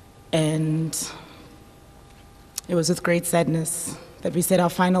 And it was with great sadness that we said our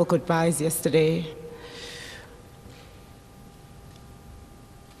final goodbyes yesterday.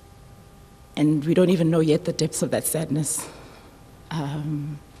 And we don't even know yet the depths of that sadness.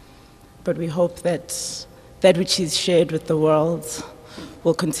 But we hope that that which he's shared with the world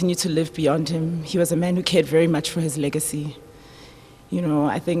will continue to live beyond him. He was a man who cared very much for his legacy. You know,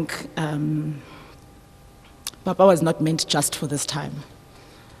 I think Papa was not meant just for this time.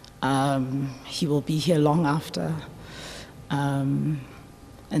 He will be here long after. And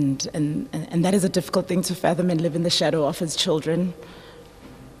that is a difficult thing to fathom and live in the shadow of his children.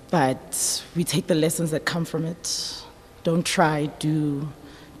 But we take the lessons that come from it. Don't try, do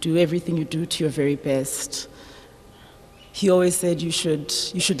everything you do to your very best. He always said you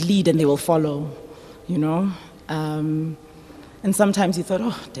should lead and they will follow, you know? And sometimes you thought,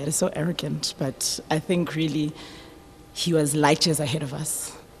 oh, Dad is so arrogant, but I think really he was light years ahead of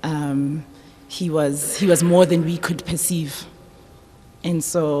us. He was more than we could perceive. And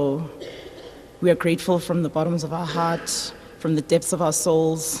so we are grateful from the bottoms of our heart, from the depths of our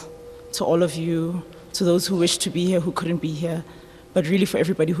souls, to all of you, to those who wished to be here, who couldn't be here, but really for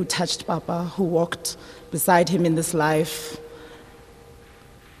everybody who touched Papa, who walked beside him in this life,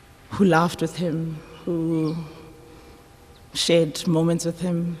 who laughed with him, who shared moments with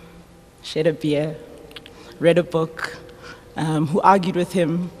him, shared a beer, read a book, who argued with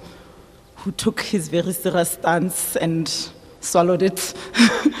him, who took his very serious stance and swallowed it.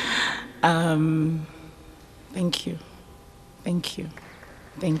 Thank you. Thank you.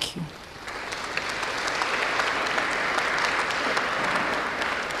 Thank you.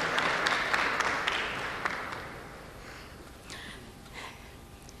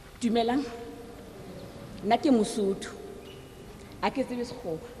 Dumelang, nna ke Mosotho, a ke tsebe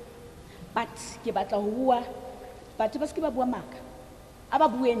Sekgowa, but ke batla ho bua, batho ba se ke ba bua maka, a ba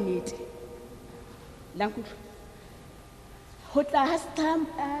bue nnete. La nkutlwa. Ho tla ha stamp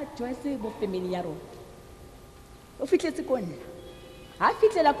Joyce bo family ya rona. O fitletse ko nna. Ha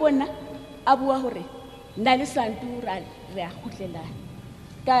fitlela ko nna a bua hore nna le Santu re a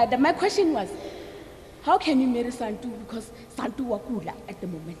khutlelana. My question was, how can you marry Santu because Santu wa kula at the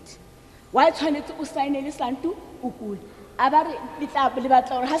moment? Why tshwanetse o sign le Santu o kula? A ba re ditla le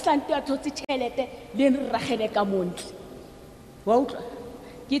batla hore ha Santu a thotse tšhelete le re ragele ka montle. Wa utlwa?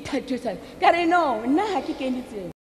 Ke thathwe sa. Ka re no, nna ha ke kenetse.